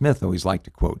Chuck Smith always liked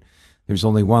to quote. There's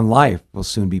only one life will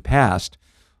soon be past.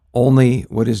 Only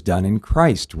what is done in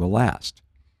Christ will last.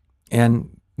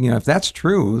 And, if that's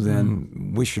true,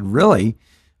 then we should really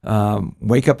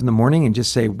wake up in the morning and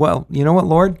just say, well, you know what,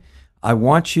 Lord? I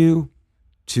want you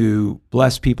to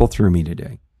bless people through me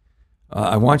today.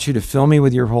 I want you to fill me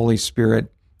with your Holy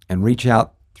Spirit and reach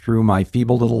out through my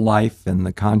feeble little life and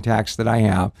the contacts that I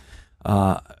have.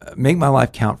 Make my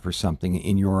life count for something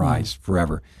in your eyes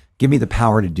forever. Give me the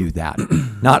power to do that.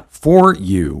 Not for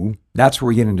you. That's where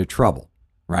we get into trouble,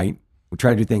 right? We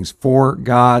try to do things for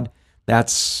God.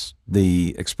 That's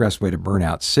the express way to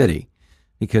burnout city,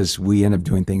 because we end up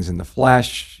doing things in the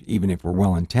flesh, even if we're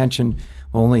well-intentioned.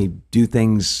 We'll only do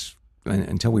things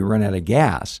until we run out of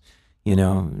gas.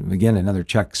 Again, another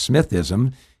Chuck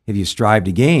Smithism. If you strive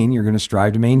to gain, you're going to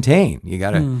strive to maintain. You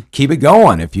got to keep it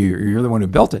going if you're the one who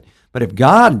built it. But if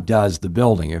God does the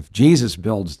building, if Jesus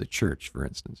builds the church, for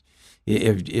instance,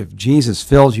 if Jesus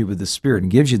fills you with the Spirit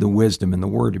and gives you the wisdom and the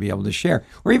word to be able to share,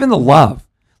 or even the love,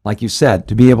 like you said,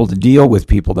 to be able to deal with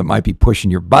people that might be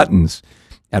pushing your buttons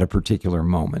at a particular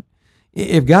moment.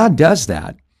 If God does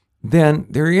that, then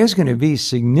there is going to be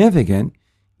significant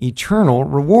eternal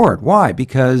reward. Why?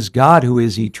 Because God, who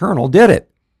is eternal, did it.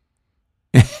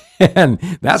 And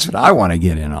that's what I want to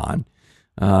get in on.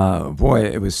 Boy,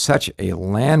 it was such a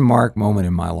landmark moment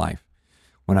in my life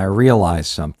when I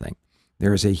realized something.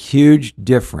 There is a huge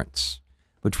difference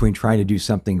between trying to do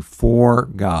something for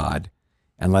God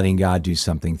and letting God do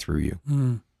something through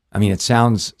you. I mean, it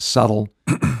sounds subtle,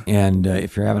 and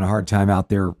if you're having a hard time out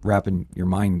there wrapping your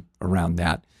mind around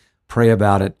that, pray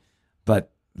about it.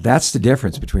 But that's the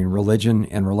difference between religion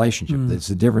and relationship. It's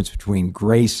the difference between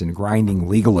grace and grinding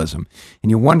legalism.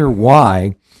 And you wonder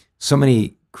why so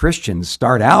many Christians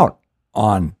start out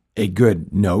on a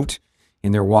good note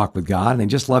in their walk with God, and they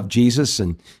just love Jesus,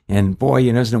 and boy,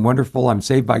 isn't it wonderful? I'm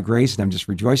saved by grace, and I'm just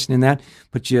rejoicing in that.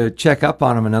 But you check up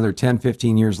on them another 10,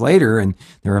 15 years later, and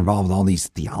they're involved with all these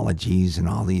theologies and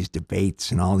all these debates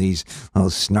and all these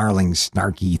snarling,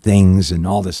 snarky things and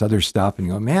all this other stuff, and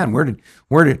you go, man, where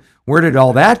did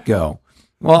all that go?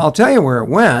 Well, I'll tell you where it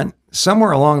went.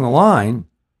 Somewhere along the line,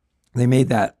 they made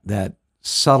that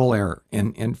subtle error,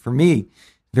 and for me,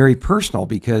 very personal,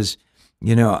 because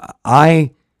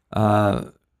I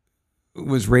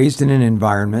was raised in an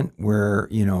environment where,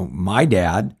 my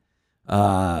dad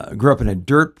grew up in a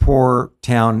dirt poor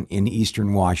town in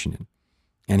eastern Washington.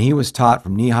 And he was taught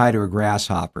from knee high to a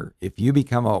grasshopper, if you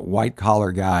become a white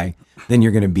collar guy, then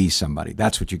you're going to be somebody.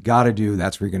 That's what you got to do.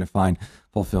 That's where you're going to find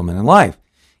fulfillment in life.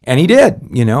 And he did.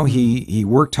 He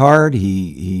worked hard.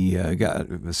 He got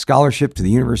a scholarship to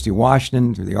the University of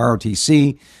Washington through the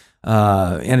ROTC.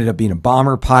 Ended up being a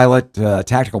bomber pilot,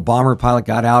 tactical bomber pilot,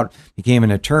 got out, became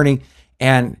an attorney.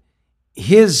 And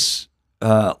his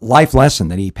life lesson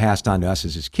that he passed on to us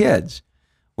as his kids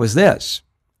was this,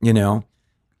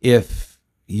 if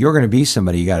you're going to be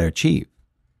somebody, you got to achieve.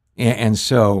 And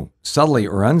so subtly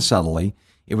or unsubtly,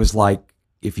 it was like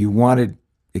if you wanted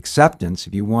acceptance,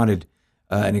 if you wanted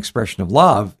an expression of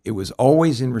love, it was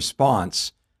always in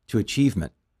response to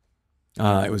achievement.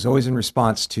 It was always in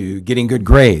response to getting good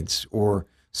grades or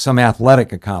some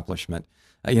athletic accomplishment.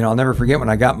 I'll never forget when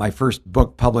I got my first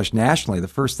book published nationally, the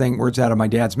first words out of my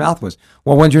dad's mouth was,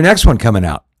 well, when's your next one coming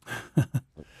out?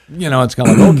 It's kind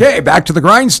of like, okay, back to the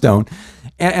grindstone.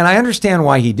 And I understand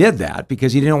why he did that,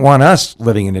 because he didn't want us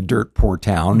living in a dirt poor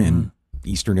town in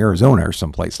eastern Arizona or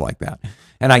someplace like that.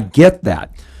 And I get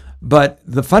that. But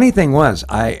the funny thing was,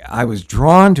 I was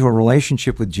drawn to a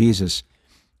relationship with Jesus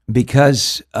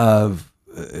because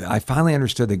I finally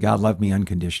understood that God loved me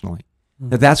unconditionally.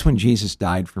 That's when Jesus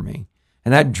died for me.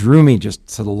 And that drew me just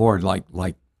to the Lord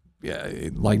like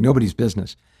nobody's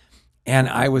business. And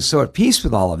I was so at peace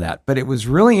with all of that. But it was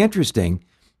really interesting,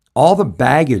 all the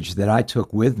baggage that I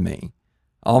took with me,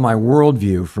 all my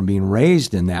worldview from being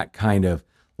raised in that kind of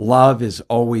love is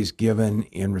always given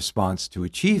in response to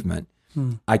achievement,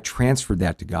 I transferred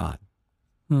that to God.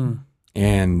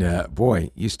 And boy,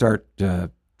 you start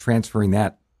transferring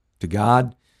that to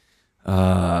God,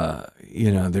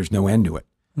 there's no end to it.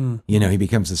 He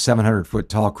becomes the 700-foot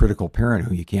tall critical parent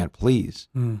who you can't please.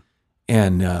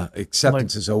 And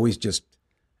acceptance is always just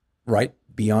right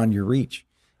beyond your reach.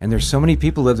 And there's so many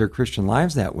people live their Christian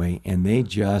lives that way, and they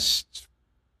just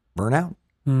burn out.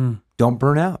 Don't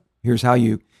burn out. Here's how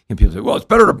and people say, well, it's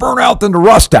better to burn out than to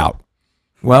rust out.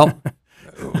 Well,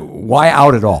 why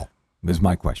out at all is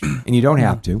my question. And you don't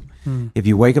have to. If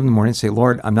you wake up in the morning and say,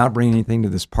 Lord, I'm not bringing anything to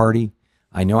this party.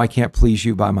 I know I can't please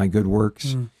you by my good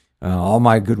works. All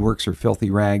my good works are filthy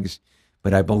rags,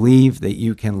 but I believe that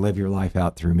you can live your life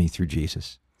out through me, through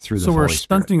Jesus, through the Holy Spirit. So we're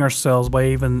stunting ourselves by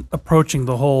even approaching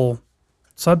the whole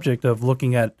subject of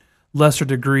looking at lesser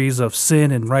degrees of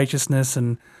sin and righteousness,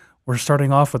 and we're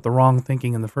starting off with the wrong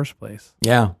thinking in the first place.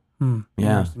 Yeah.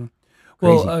 Yeah.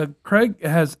 Well, Craig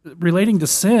has, relating to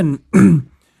sin,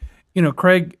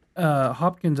 Craig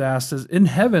Hopkins asks, in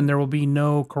heaven there will be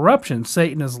no corruption.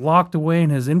 Satan is locked away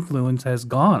and his influence has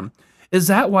gone. Is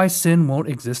that why sin won't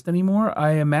exist anymore?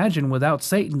 I imagine without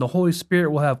Satan, the Holy Spirit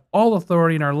will have all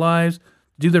authority in our lives to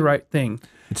do the right thing.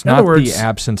 It's not the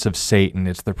absence of Satan,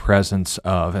 it's the presence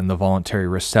of and the voluntary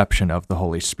reception of the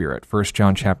Holy Spirit. 1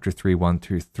 John chapter 3,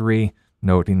 1-3,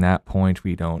 noting that point,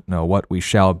 we don't know what we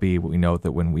shall be, but we know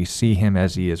that when we see him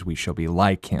as he is, we shall be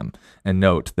like him. And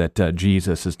note that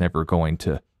Jesus is never going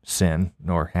to sin,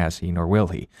 nor has he, nor will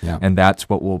he. Yeah. And that's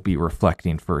what we'll be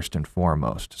reflecting first and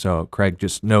foremost. So, Craig,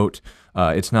 just note,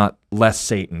 it's not less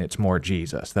Satan, it's more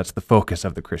Jesus. That's the focus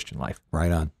of the Christian life.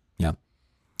 Right on. Yeah.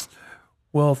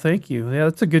 Well, thank you. Yeah,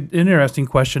 that's a good, interesting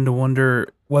question to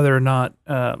wonder whether or not,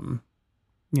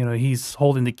 he's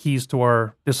holding the keys to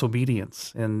our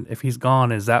disobedience. And if he's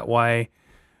gone, is that why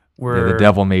the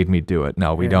devil made me do it?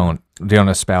 No, we don't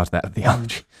espouse that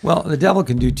theology. Well, the devil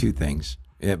can do two things.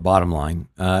 Bottom line,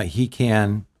 he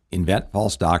can invent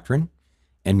false doctrine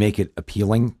and make it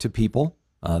appealing to people.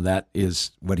 That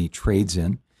is what he trades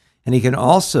in. And he can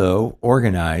also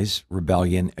organize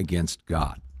rebellion against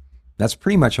God. That's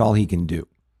pretty much all he can do.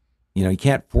 He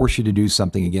can't force you to do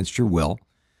something against your will.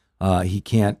 He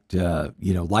can't,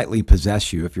 lightly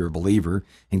possess you if you're a believer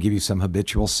and give you some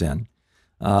habitual sin.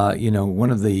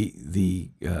 One of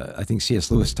I think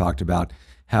C.S. Lewis talked about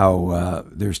how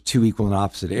there's two equal and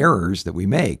opposite errors that we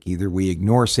make. Either we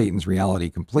ignore Satan's reality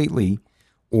completely,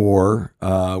 or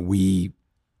we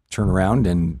turn around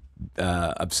and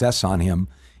obsess on him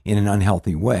in an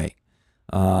unhealthy way.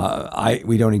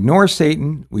 We don't ignore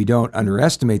Satan. We don't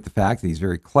underestimate the fact that he's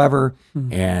very clever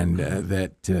and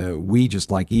that we,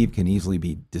 just like Eve, can easily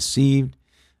be deceived.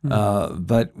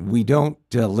 But we don't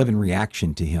live in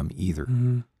reaction to him either.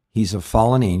 He's a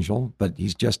fallen angel, but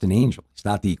he's just an angel. He's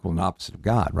not the equal and opposite of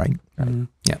God, right?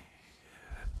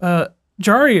 Yeah.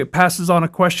 Jari passes on a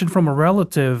question from a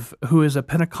relative who is a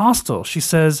Pentecostal. She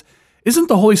says, isn't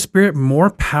the Holy Spirit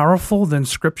more powerful than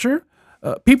Scripture?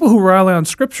 People who rely on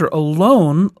Scripture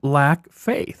alone lack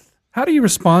faith. How do you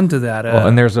respond to that? Well,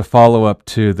 and there's a follow-up,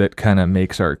 too, that kind of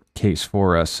makes our case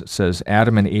for us. It says,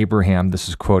 Adam and Abraham, this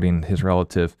is quoting his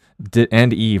relative,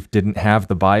 and Eve didn't have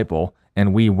the Bible,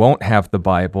 and we won't have the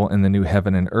Bible in the new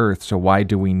heaven and earth, so why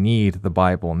do we need the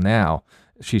Bible now?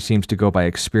 She seems to go by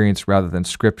experience rather than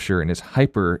Scripture and is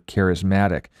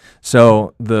hyper-charismatic.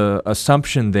 So the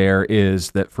assumption there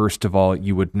is that, first of all,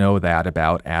 you would know that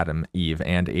about Adam, Eve,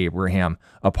 and Abraham,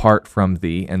 apart from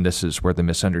and this is where the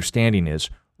misunderstanding is,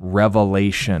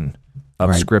 revelation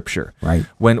of Scripture. Right.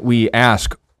 When we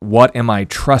ask, what am I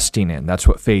trusting in? That's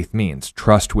what faith means,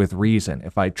 trust with reason.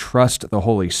 If I trust the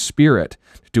Holy Spirit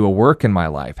to do a work in my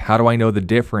life, how do I know the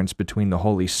difference between the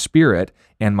Holy Spirit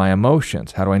and my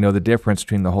emotions? How do I know the difference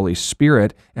between the Holy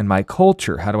Spirit and my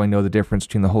culture? How do I know the difference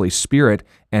between the Holy Spirit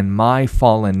and my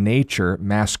fallen nature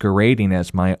masquerading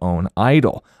as my own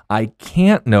idol? I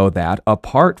can't know that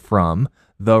apart from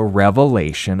the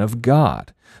revelation of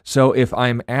God. So if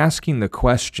I'm asking the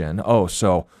question,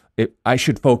 I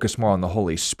should focus more on the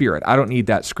Holy Spirit. I don't need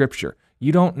that Scripture.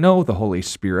 You don't know the Holy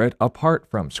Spirit apart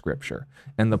from Scripture.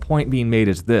 And the point being made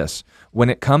is this. When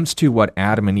it comes to what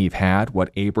Adam and Eve had,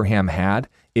 what Abraham had,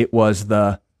 it was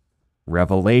the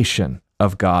revelation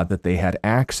of God that they had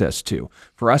access to.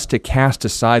 For us to cast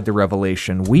aside the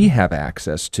revelation we have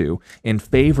access to in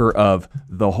favor of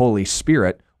the Holy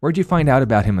Spirit, where'd you find out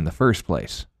about him in the first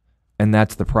place? And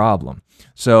that's the problem.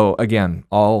 So again,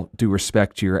 all due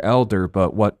respect to your elder,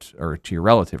 to your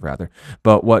relative rather,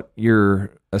 but what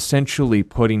you're essentially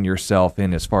putting yourself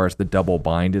in as far as the double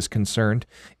bind is concerned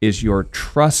is you're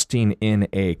trusting in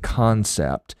a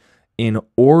concept in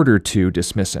order to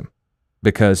dismiss him.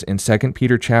 Because in 2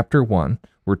 Peter chapter 1,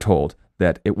 we're told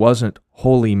that it wasn't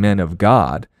holy men of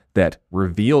God that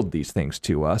revealed these things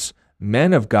to us.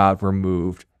 Men of God were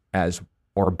moved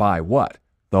by what?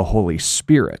 The Holy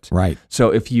Spirit. Right.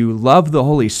 So if you love the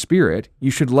Holy Spirit, you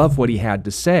should love what he had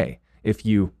to say. If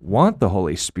you want the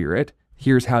Holy Spirit,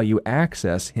 here's how you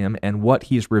access him and what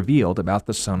he's revealed about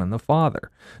the Son and the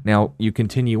Father. Now, you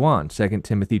continue on, 2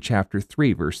 Timothy chapter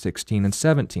 3, verse 16 and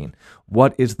 17.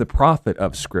 What is the profit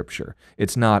of Scripture?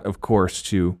 It's not, of course,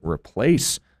 to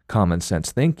replace common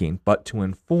sense thinking, but to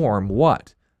inform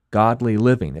what? Godly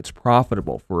living. It's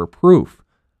profitable for reproof,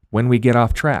 when we get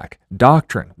off track,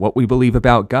 doctrine, what we believe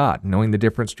about God, knowing the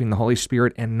difference between the Holy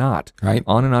Spirit and not. Right.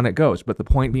 On and on it goes. But the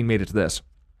point being made is this.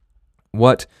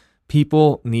 What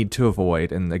people need to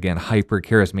avoid, and again,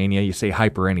 hyper-charismania, you say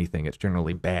hyper anything, it's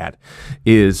generally bad,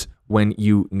 is when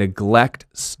you neglect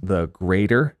the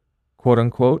greater, quote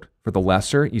unquote, for the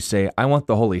lesser, you say, I want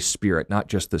the Holy Spirit, not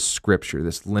just the Scripture,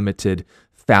 this limited,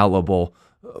 fallible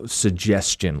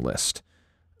suggestion list.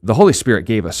 The Holy Spirit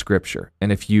gave us Scripture,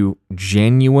 and if you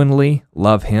genuinely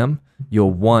love him,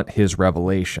 you'll want his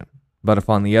revelation. But if,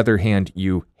 on the other hand,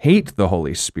 you hate the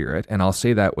Holy Spirit, and I'll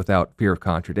say that without fear of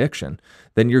contradiction,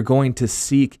 then you're going to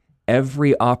seek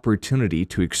every opportunity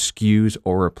to excuse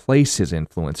or replace his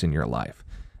influence in your life.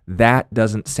 That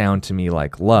doesn't sound to me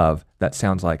like love. That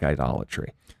sounds like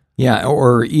idolatry. Yeah,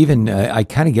 or even I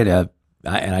kind of get and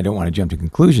I don't want to jump to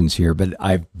conclusions here, but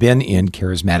I've been in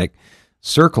charismatic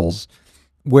circles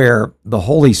where the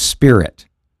Holy Spirit,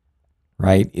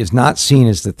 right, is not seen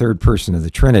as the third person of the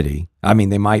Trinity. I mean,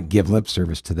 they might give lip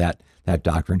service to that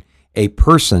doctrine. A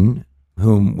person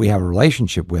whom we have a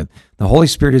relationship with, the Holy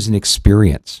Spirit is an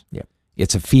experience. Yep.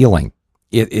 It's a feeling.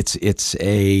 It's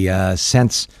a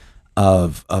sense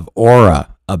of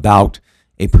aura about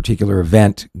a particular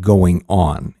event going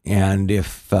on. And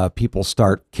if people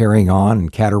start carrying on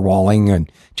and caterwauling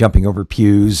and jumping over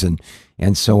pews and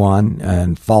so on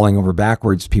and falling over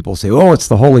backwards, people say, oh, it's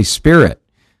the Holy Spirit.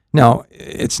 No,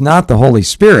 it's not the Holy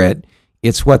Spirit.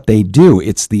 It's what they do.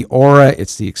 It's the aura,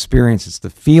 it's the experience, it's the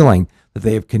feeling that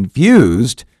they have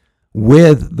confused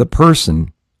with the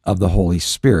person of the Holy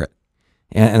Spirit.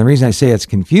 And the reason I say it's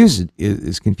confusing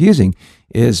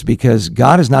is because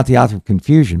God is not the author of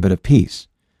confusion, but of peace.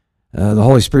 The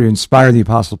Holy Spirit inspired the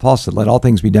Apostle Paul, said, let all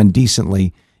things be done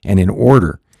decently and in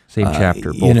order. Same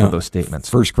chapter, both of those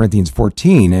statements. 1 Corinthians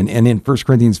 14. And in 1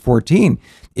 Corinthians 14,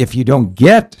 if you don't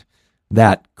get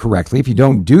that correctly, if you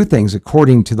don't do things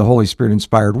according to the Holy Spirit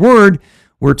inspired word,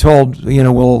 we're told,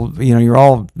 you're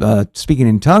all speaking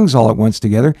in tongues all at once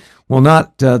together. Will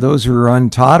not those who are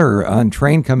untaught or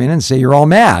untrained come in and say you're all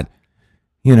mad?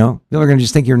 They're going to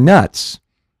just think you're nuts,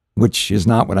 which is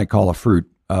not what I call a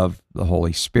fruit of the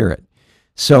Holy Spirit.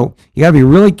 So you got to be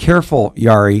really careful,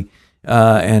 Yari,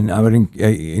 and I would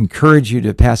encourage you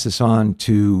to pass this on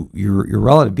to your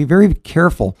relative. Be very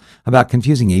careful about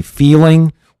confusing a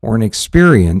feeling or an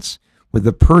experience with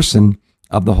the person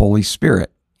of the Holy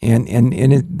Spirit. And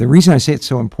the reason I say it's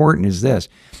so important is this.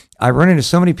 I run into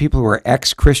so many people who are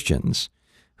ex-Christians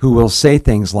who will say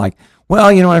things like, well,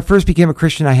 when I first became a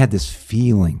Christian, I had this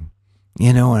feeling,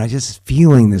 and I just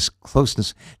feeling this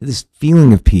closeness, this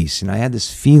feeling of peace, and I had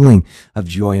this feeling of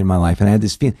joy in my life, and I had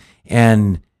this feeling,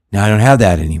 and now I don't have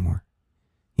that anymore.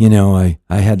 I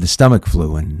had the stomach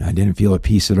flu, and I didn't feel at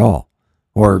peace at all.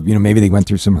 Or, maybe they went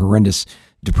through some horrendous,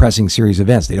 depressing series of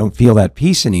events. They don't feel that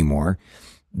peace anymore.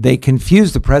 They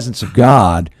confuse the presence of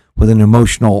God with an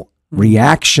emotional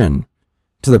reaction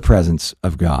to the presence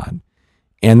of God.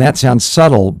 And that sounds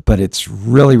subtle, but it's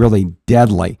really, really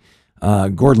deadly.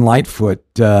 Gordon Lightfoot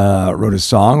wrote a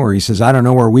song where he says, I don't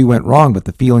know where we went wrong, but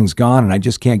the feeling's gone and I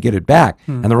just can't get it back.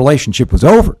 And the relationship was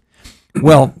over.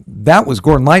 Well, that was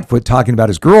Gordon Lightfoot talking about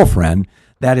his girlfriend.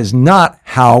 That is not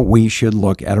how we should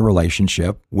look at a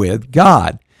relationship with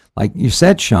God. Like you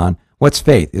said, Sean, what's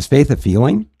faith? Is faith a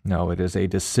feeling? No, it is a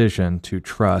decision to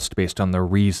trust based on the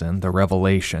reason, the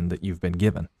revelation that you've been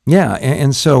given. Yeah,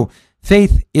 and so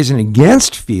faith isn't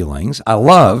against feelings. I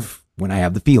love when I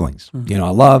have the feelings. You know,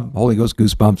 I love Holy Ghost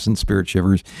goosebumps and spirit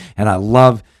shivers, and I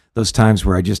love those times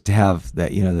where I just have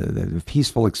that, you know, the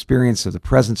peaceful experience of the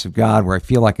presence of God, where I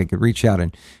feel like I could reach out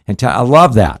and I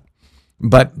love that.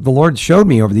 But the Lord showed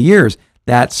me over the years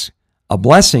that's a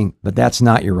blessing, but that's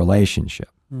not your relationship.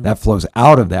 That flows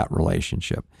out of that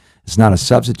relationship. It's not a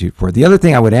substitute for it. The other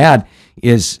thing I would add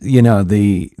is, you know,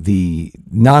 the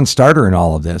non-starter in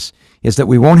all of this is that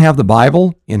we won't have the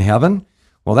Bible in heaven.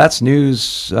 Well, that's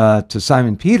news to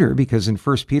Simon Peter, because in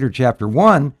 1 Peter chapter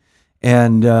 1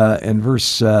 and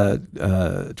verse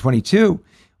 22,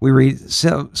 we read,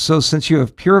 so since you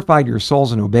have purified your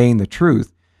souls in obeying the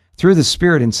truth, through the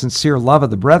Spirit and sincere love of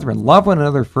the brethren, love one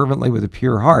another fervently with a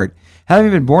pure heart, having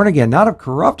been born again, not of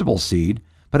corruptible seed,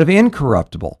 but of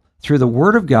incorruptible, through the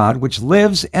word of God, which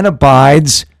lives and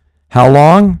abides, how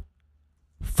long?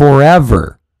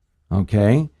 Forever.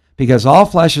 Okay? Because all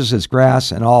flesh is as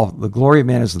grass, and all the glory of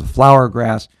man is the flower of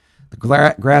grass. The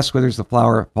grass withers, the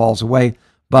flower falls away,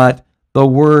 but the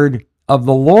word of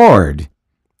the Lord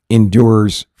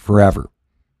endures forever.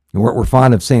 And we're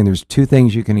fond of saying there's two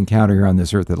things you can encounter here on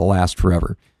this earth that'll last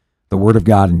forever: the word of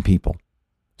God and people.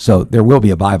 So there will be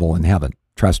a Bible in heaven.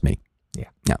 Trust me.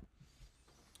 Yeah.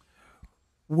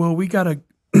 Well, we got an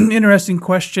interesting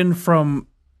question from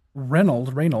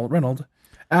Reynold,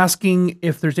 asking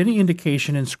if there's any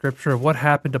indication in Scripture of what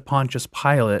happened to Pontius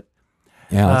Pilate.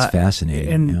 Yeah, that's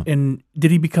fascinating. And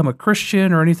did he become a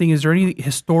Christian or anything? Is there any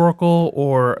historical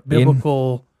or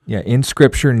biblical? In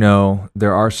Scripture, no.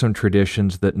 There are some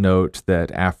traditions that note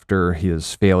that after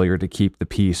his failure to keep the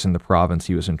peace in the province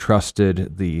he was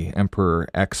entrusted, the emperor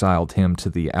exiled him to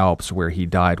the Alps, where he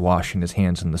died washing his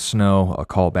hands in the snow, a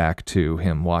callback to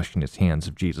him washing his hands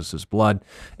of Jesus' blood,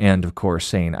 and of course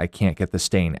saying, I can't get the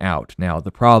stain out. Now,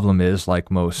 the problem is,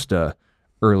 like most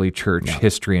early church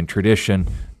history and tradition,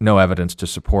 no evidence to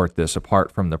support this,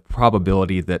 apart from the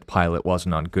probability that Pilate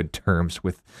wasn't on good terms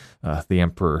with the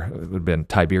emperor, it would have been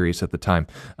Tiberius at the time,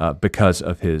 because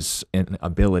of his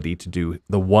inability to do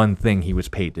the one thing he was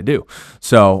paid to do.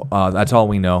 So that's all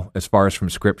we know. As far as from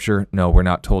Scripture, no, we're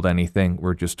not told anything.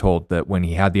 We're just told that when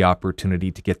he had the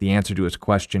opportunity to get the answer to his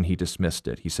question, he dismissed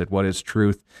it. He said, what is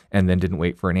truth? And then didn't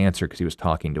wait for an answer because he was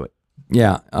talking to it.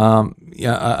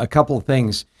 A couple of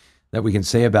things that we can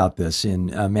say about this. In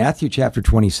Matthew chapter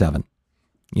 27,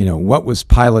 you know, what was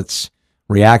Pilate's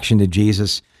reaction to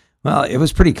Jesus? Well, it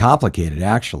was pretty complicated,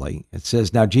 actually. It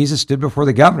says, now Jesus stood before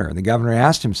the governor, and the governor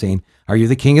asked him, saying, are you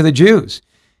the king of the Jews?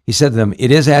 He said to them,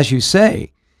 it is as you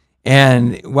say.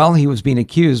 And while he was being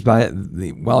accused by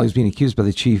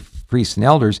the chief priests and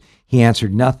elders, he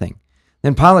answered nothing.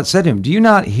 Then Pilate said to him, do you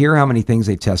not hear how many things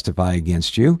they testify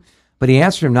against you? But he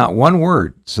answered him not one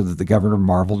word, so that the governor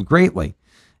marveled greatly.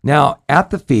 Now,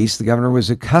 at the feast, the governor was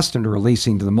accustomed to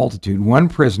releasing to the multitude one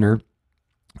prisoner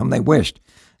whom they wished.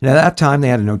 And at that time, they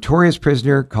had a notorious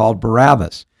prisoner called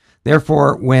Barabbas.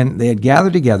 Therefore, when they had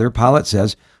gathered together, Pilate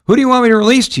says, who do you want me to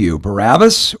release to you,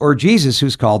 Barabbas or Jesus,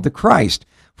 who's called the Christ?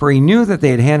 For he knew that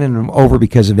they had handed him over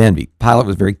because of envy. Pilate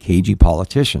was a very cagey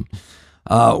politician.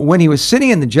 When he was sitting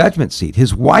in the judgment seat,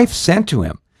 his wife sent to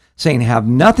him, saying, have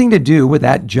nothing to do with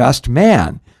that just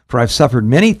man, for I've suffered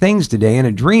many things today in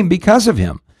a dream because of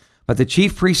him. But the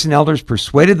chief priests and elders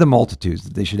persuaded the multitudes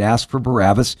that they should ask for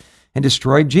Barabbas and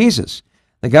destroy Jesus.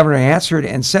 The governor answered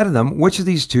and said to them, which of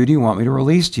these two do you want me to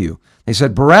release to you? They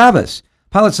said, Barabbas.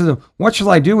 Pilate said to them, what shall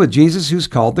I do with Jesus who's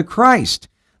called the Christ?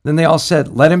 Then they all said,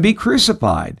 let him be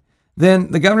crucified.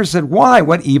 Then the governor said, why?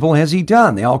 What evil has he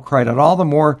done? They all cried out, all the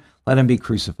more, let him be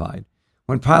crucified.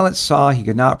 When Pilate saw he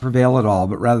could not prevail at all,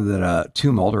 but rather that a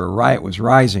tumult or a riot was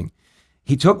rising,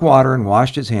 he took water and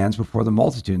washed his hands before the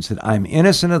multitude and said, I am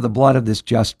innocent of the blood of this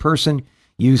just person.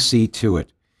 You see to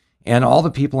it. And all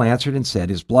the people answered and said,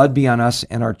 his blood be on us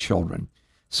and our children.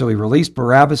 So he released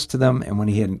Barabbas to them, and when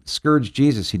he had scourged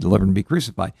Jesus, he delivered him to be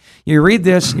crucified. You read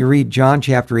this, and you read John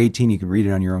chapter 18, you can read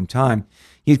it on your own time.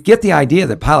 You get the idea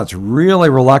that Pilate's really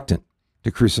reluctant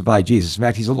to crucify Jesus. In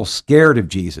fact, he's a little scared of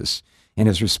Jesus and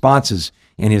his responses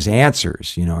and his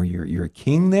answers. You know, you're a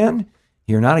king then?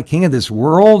 You're not a king of this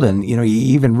world. And, you know, he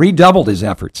even redoubled his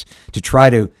efforts to try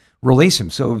to release him.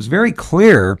 So it was very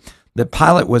clear that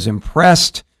Pilate was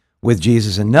impressed with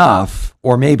Jesus enough,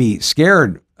 or maybe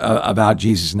scared about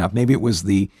Jesus enough. Maybe it was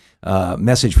the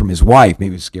message from his wife.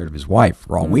 Maybe he was scared of his wife,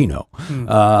 for all we know.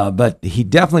 But he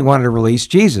definitely wanted to release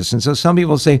Jesus. And so some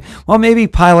people say, well, maybe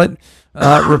Pilate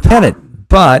repented.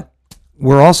 But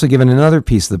we're also given another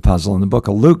piece of the puzzle. In the book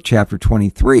of Luke, chapter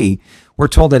 23, we're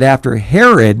told that after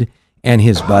Herod and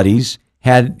his buddies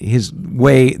had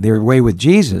their way with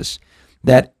Jesus,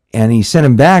 and he sent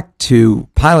him back to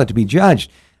Pilate to be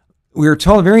judged, we were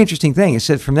told a very interesting thing. It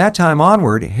said from that time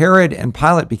onward, Herod and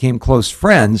Pilate became close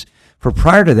friends, for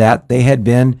prior to that, they had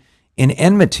been in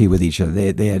enmity with each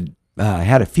other. They had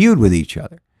had a feud with each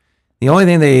other. The only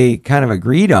thing they kind of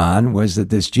agreed on was that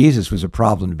this Jesus was a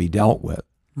problem to be dealt with.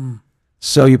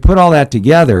 So you put all that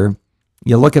together,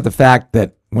 you look at the fact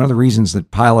that one of the reasons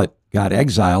that Pilate got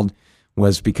exiled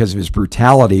was because of his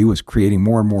brutality, was creating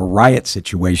more and more riot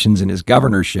situations in his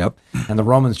governorship, and the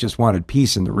Romans just wanted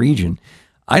peace in the region.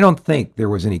 I don't think there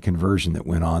was any conversion that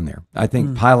went on there. I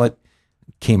think Pilate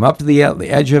came up to the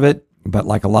edge of it, but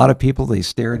like a lot of people, they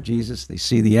stare at Jesus, they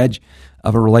see the edge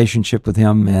of a relationship with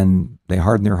him, and they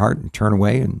harden their heart and turn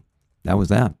away, and that was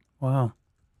that. Wow.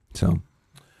 So,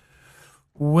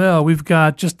 well, we've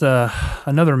got just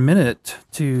another minute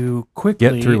to quickly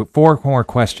Get through 4 more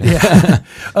questions.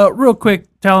 Real quick,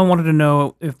 Talon wanted to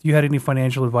know if you had any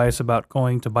financial advice about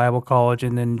going to Bible college,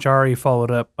 and then Jari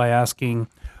followed up by asking,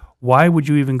 why would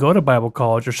you even go to Bible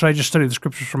college, or should I just study the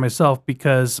scriptures for myself?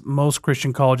 Because most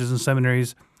Christian colleges and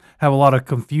seminaries have a lot of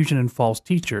confusion and false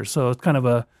teachers. So it's kind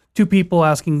of two people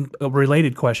asking a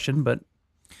related question, but...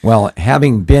 Well,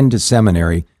 having been to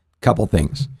seminary, a couple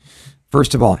things.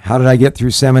 First of all, how did I get through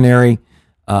seminary?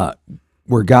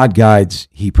 Where God guides,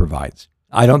 he provides.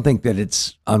 I don't think that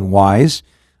it's unwise,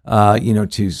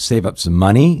 to save up some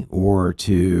money or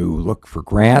to look for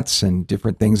grants and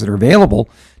different things that are available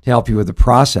to help you with the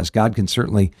process. God can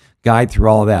certainly guide through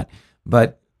all of that.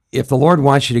 But if the Lord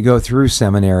wants you to go through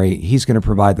seminary, he's going to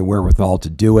provide the wherewithal to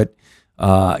do it.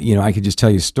 I could just tell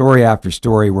you story after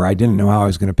story where I didn't know how I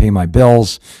was going to pay my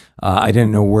bills. I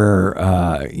didn't know where,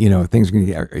 things were going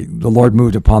to get. The Lord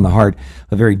moved upon the heart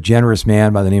of a very generous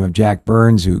man by the name of Jack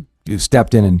Burns, who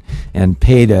stepped in and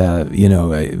paid,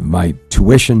 my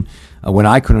tuition when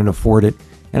I couldn't afford it.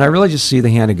 And I really just see the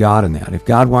hand of God in that. If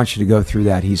God wants you to go through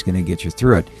that, he's going to get you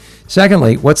through it.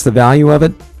 Secondly, what's the value of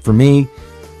it? For me,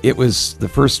 it was the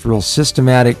first real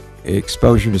systematic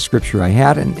exposure to Scripture I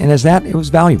had, and as that, it was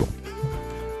valuable.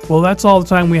 Well, that's all the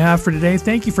time we have for today.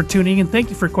 Thank you for tuning in. Thank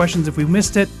you for questions. If we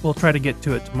missed it, we'll try to get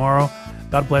to it tomorrow.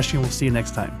 God bless you, and we'll see you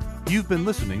next time. You've been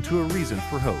listening to A Reason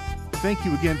for Hope. Thank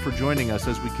you again for joining us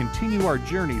as we continue our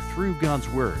journey through God's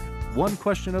Word, one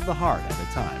question of the heart at a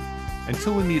time.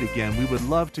 Until we meet again, we would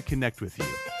love to connect with you.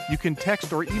 You can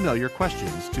text or email your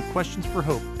questions to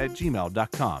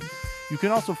questionsforhope@gmail.com. You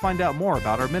can also find out more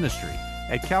about our ministry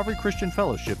at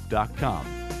calvarychristianfellowship.com.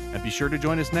 And be sure to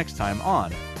join us next time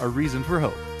on A Reason for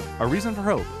Hope. A Reason for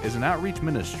Hope is an outreach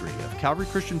ministry of Calvary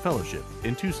Christian Fellowship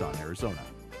in Tucson, Arizona.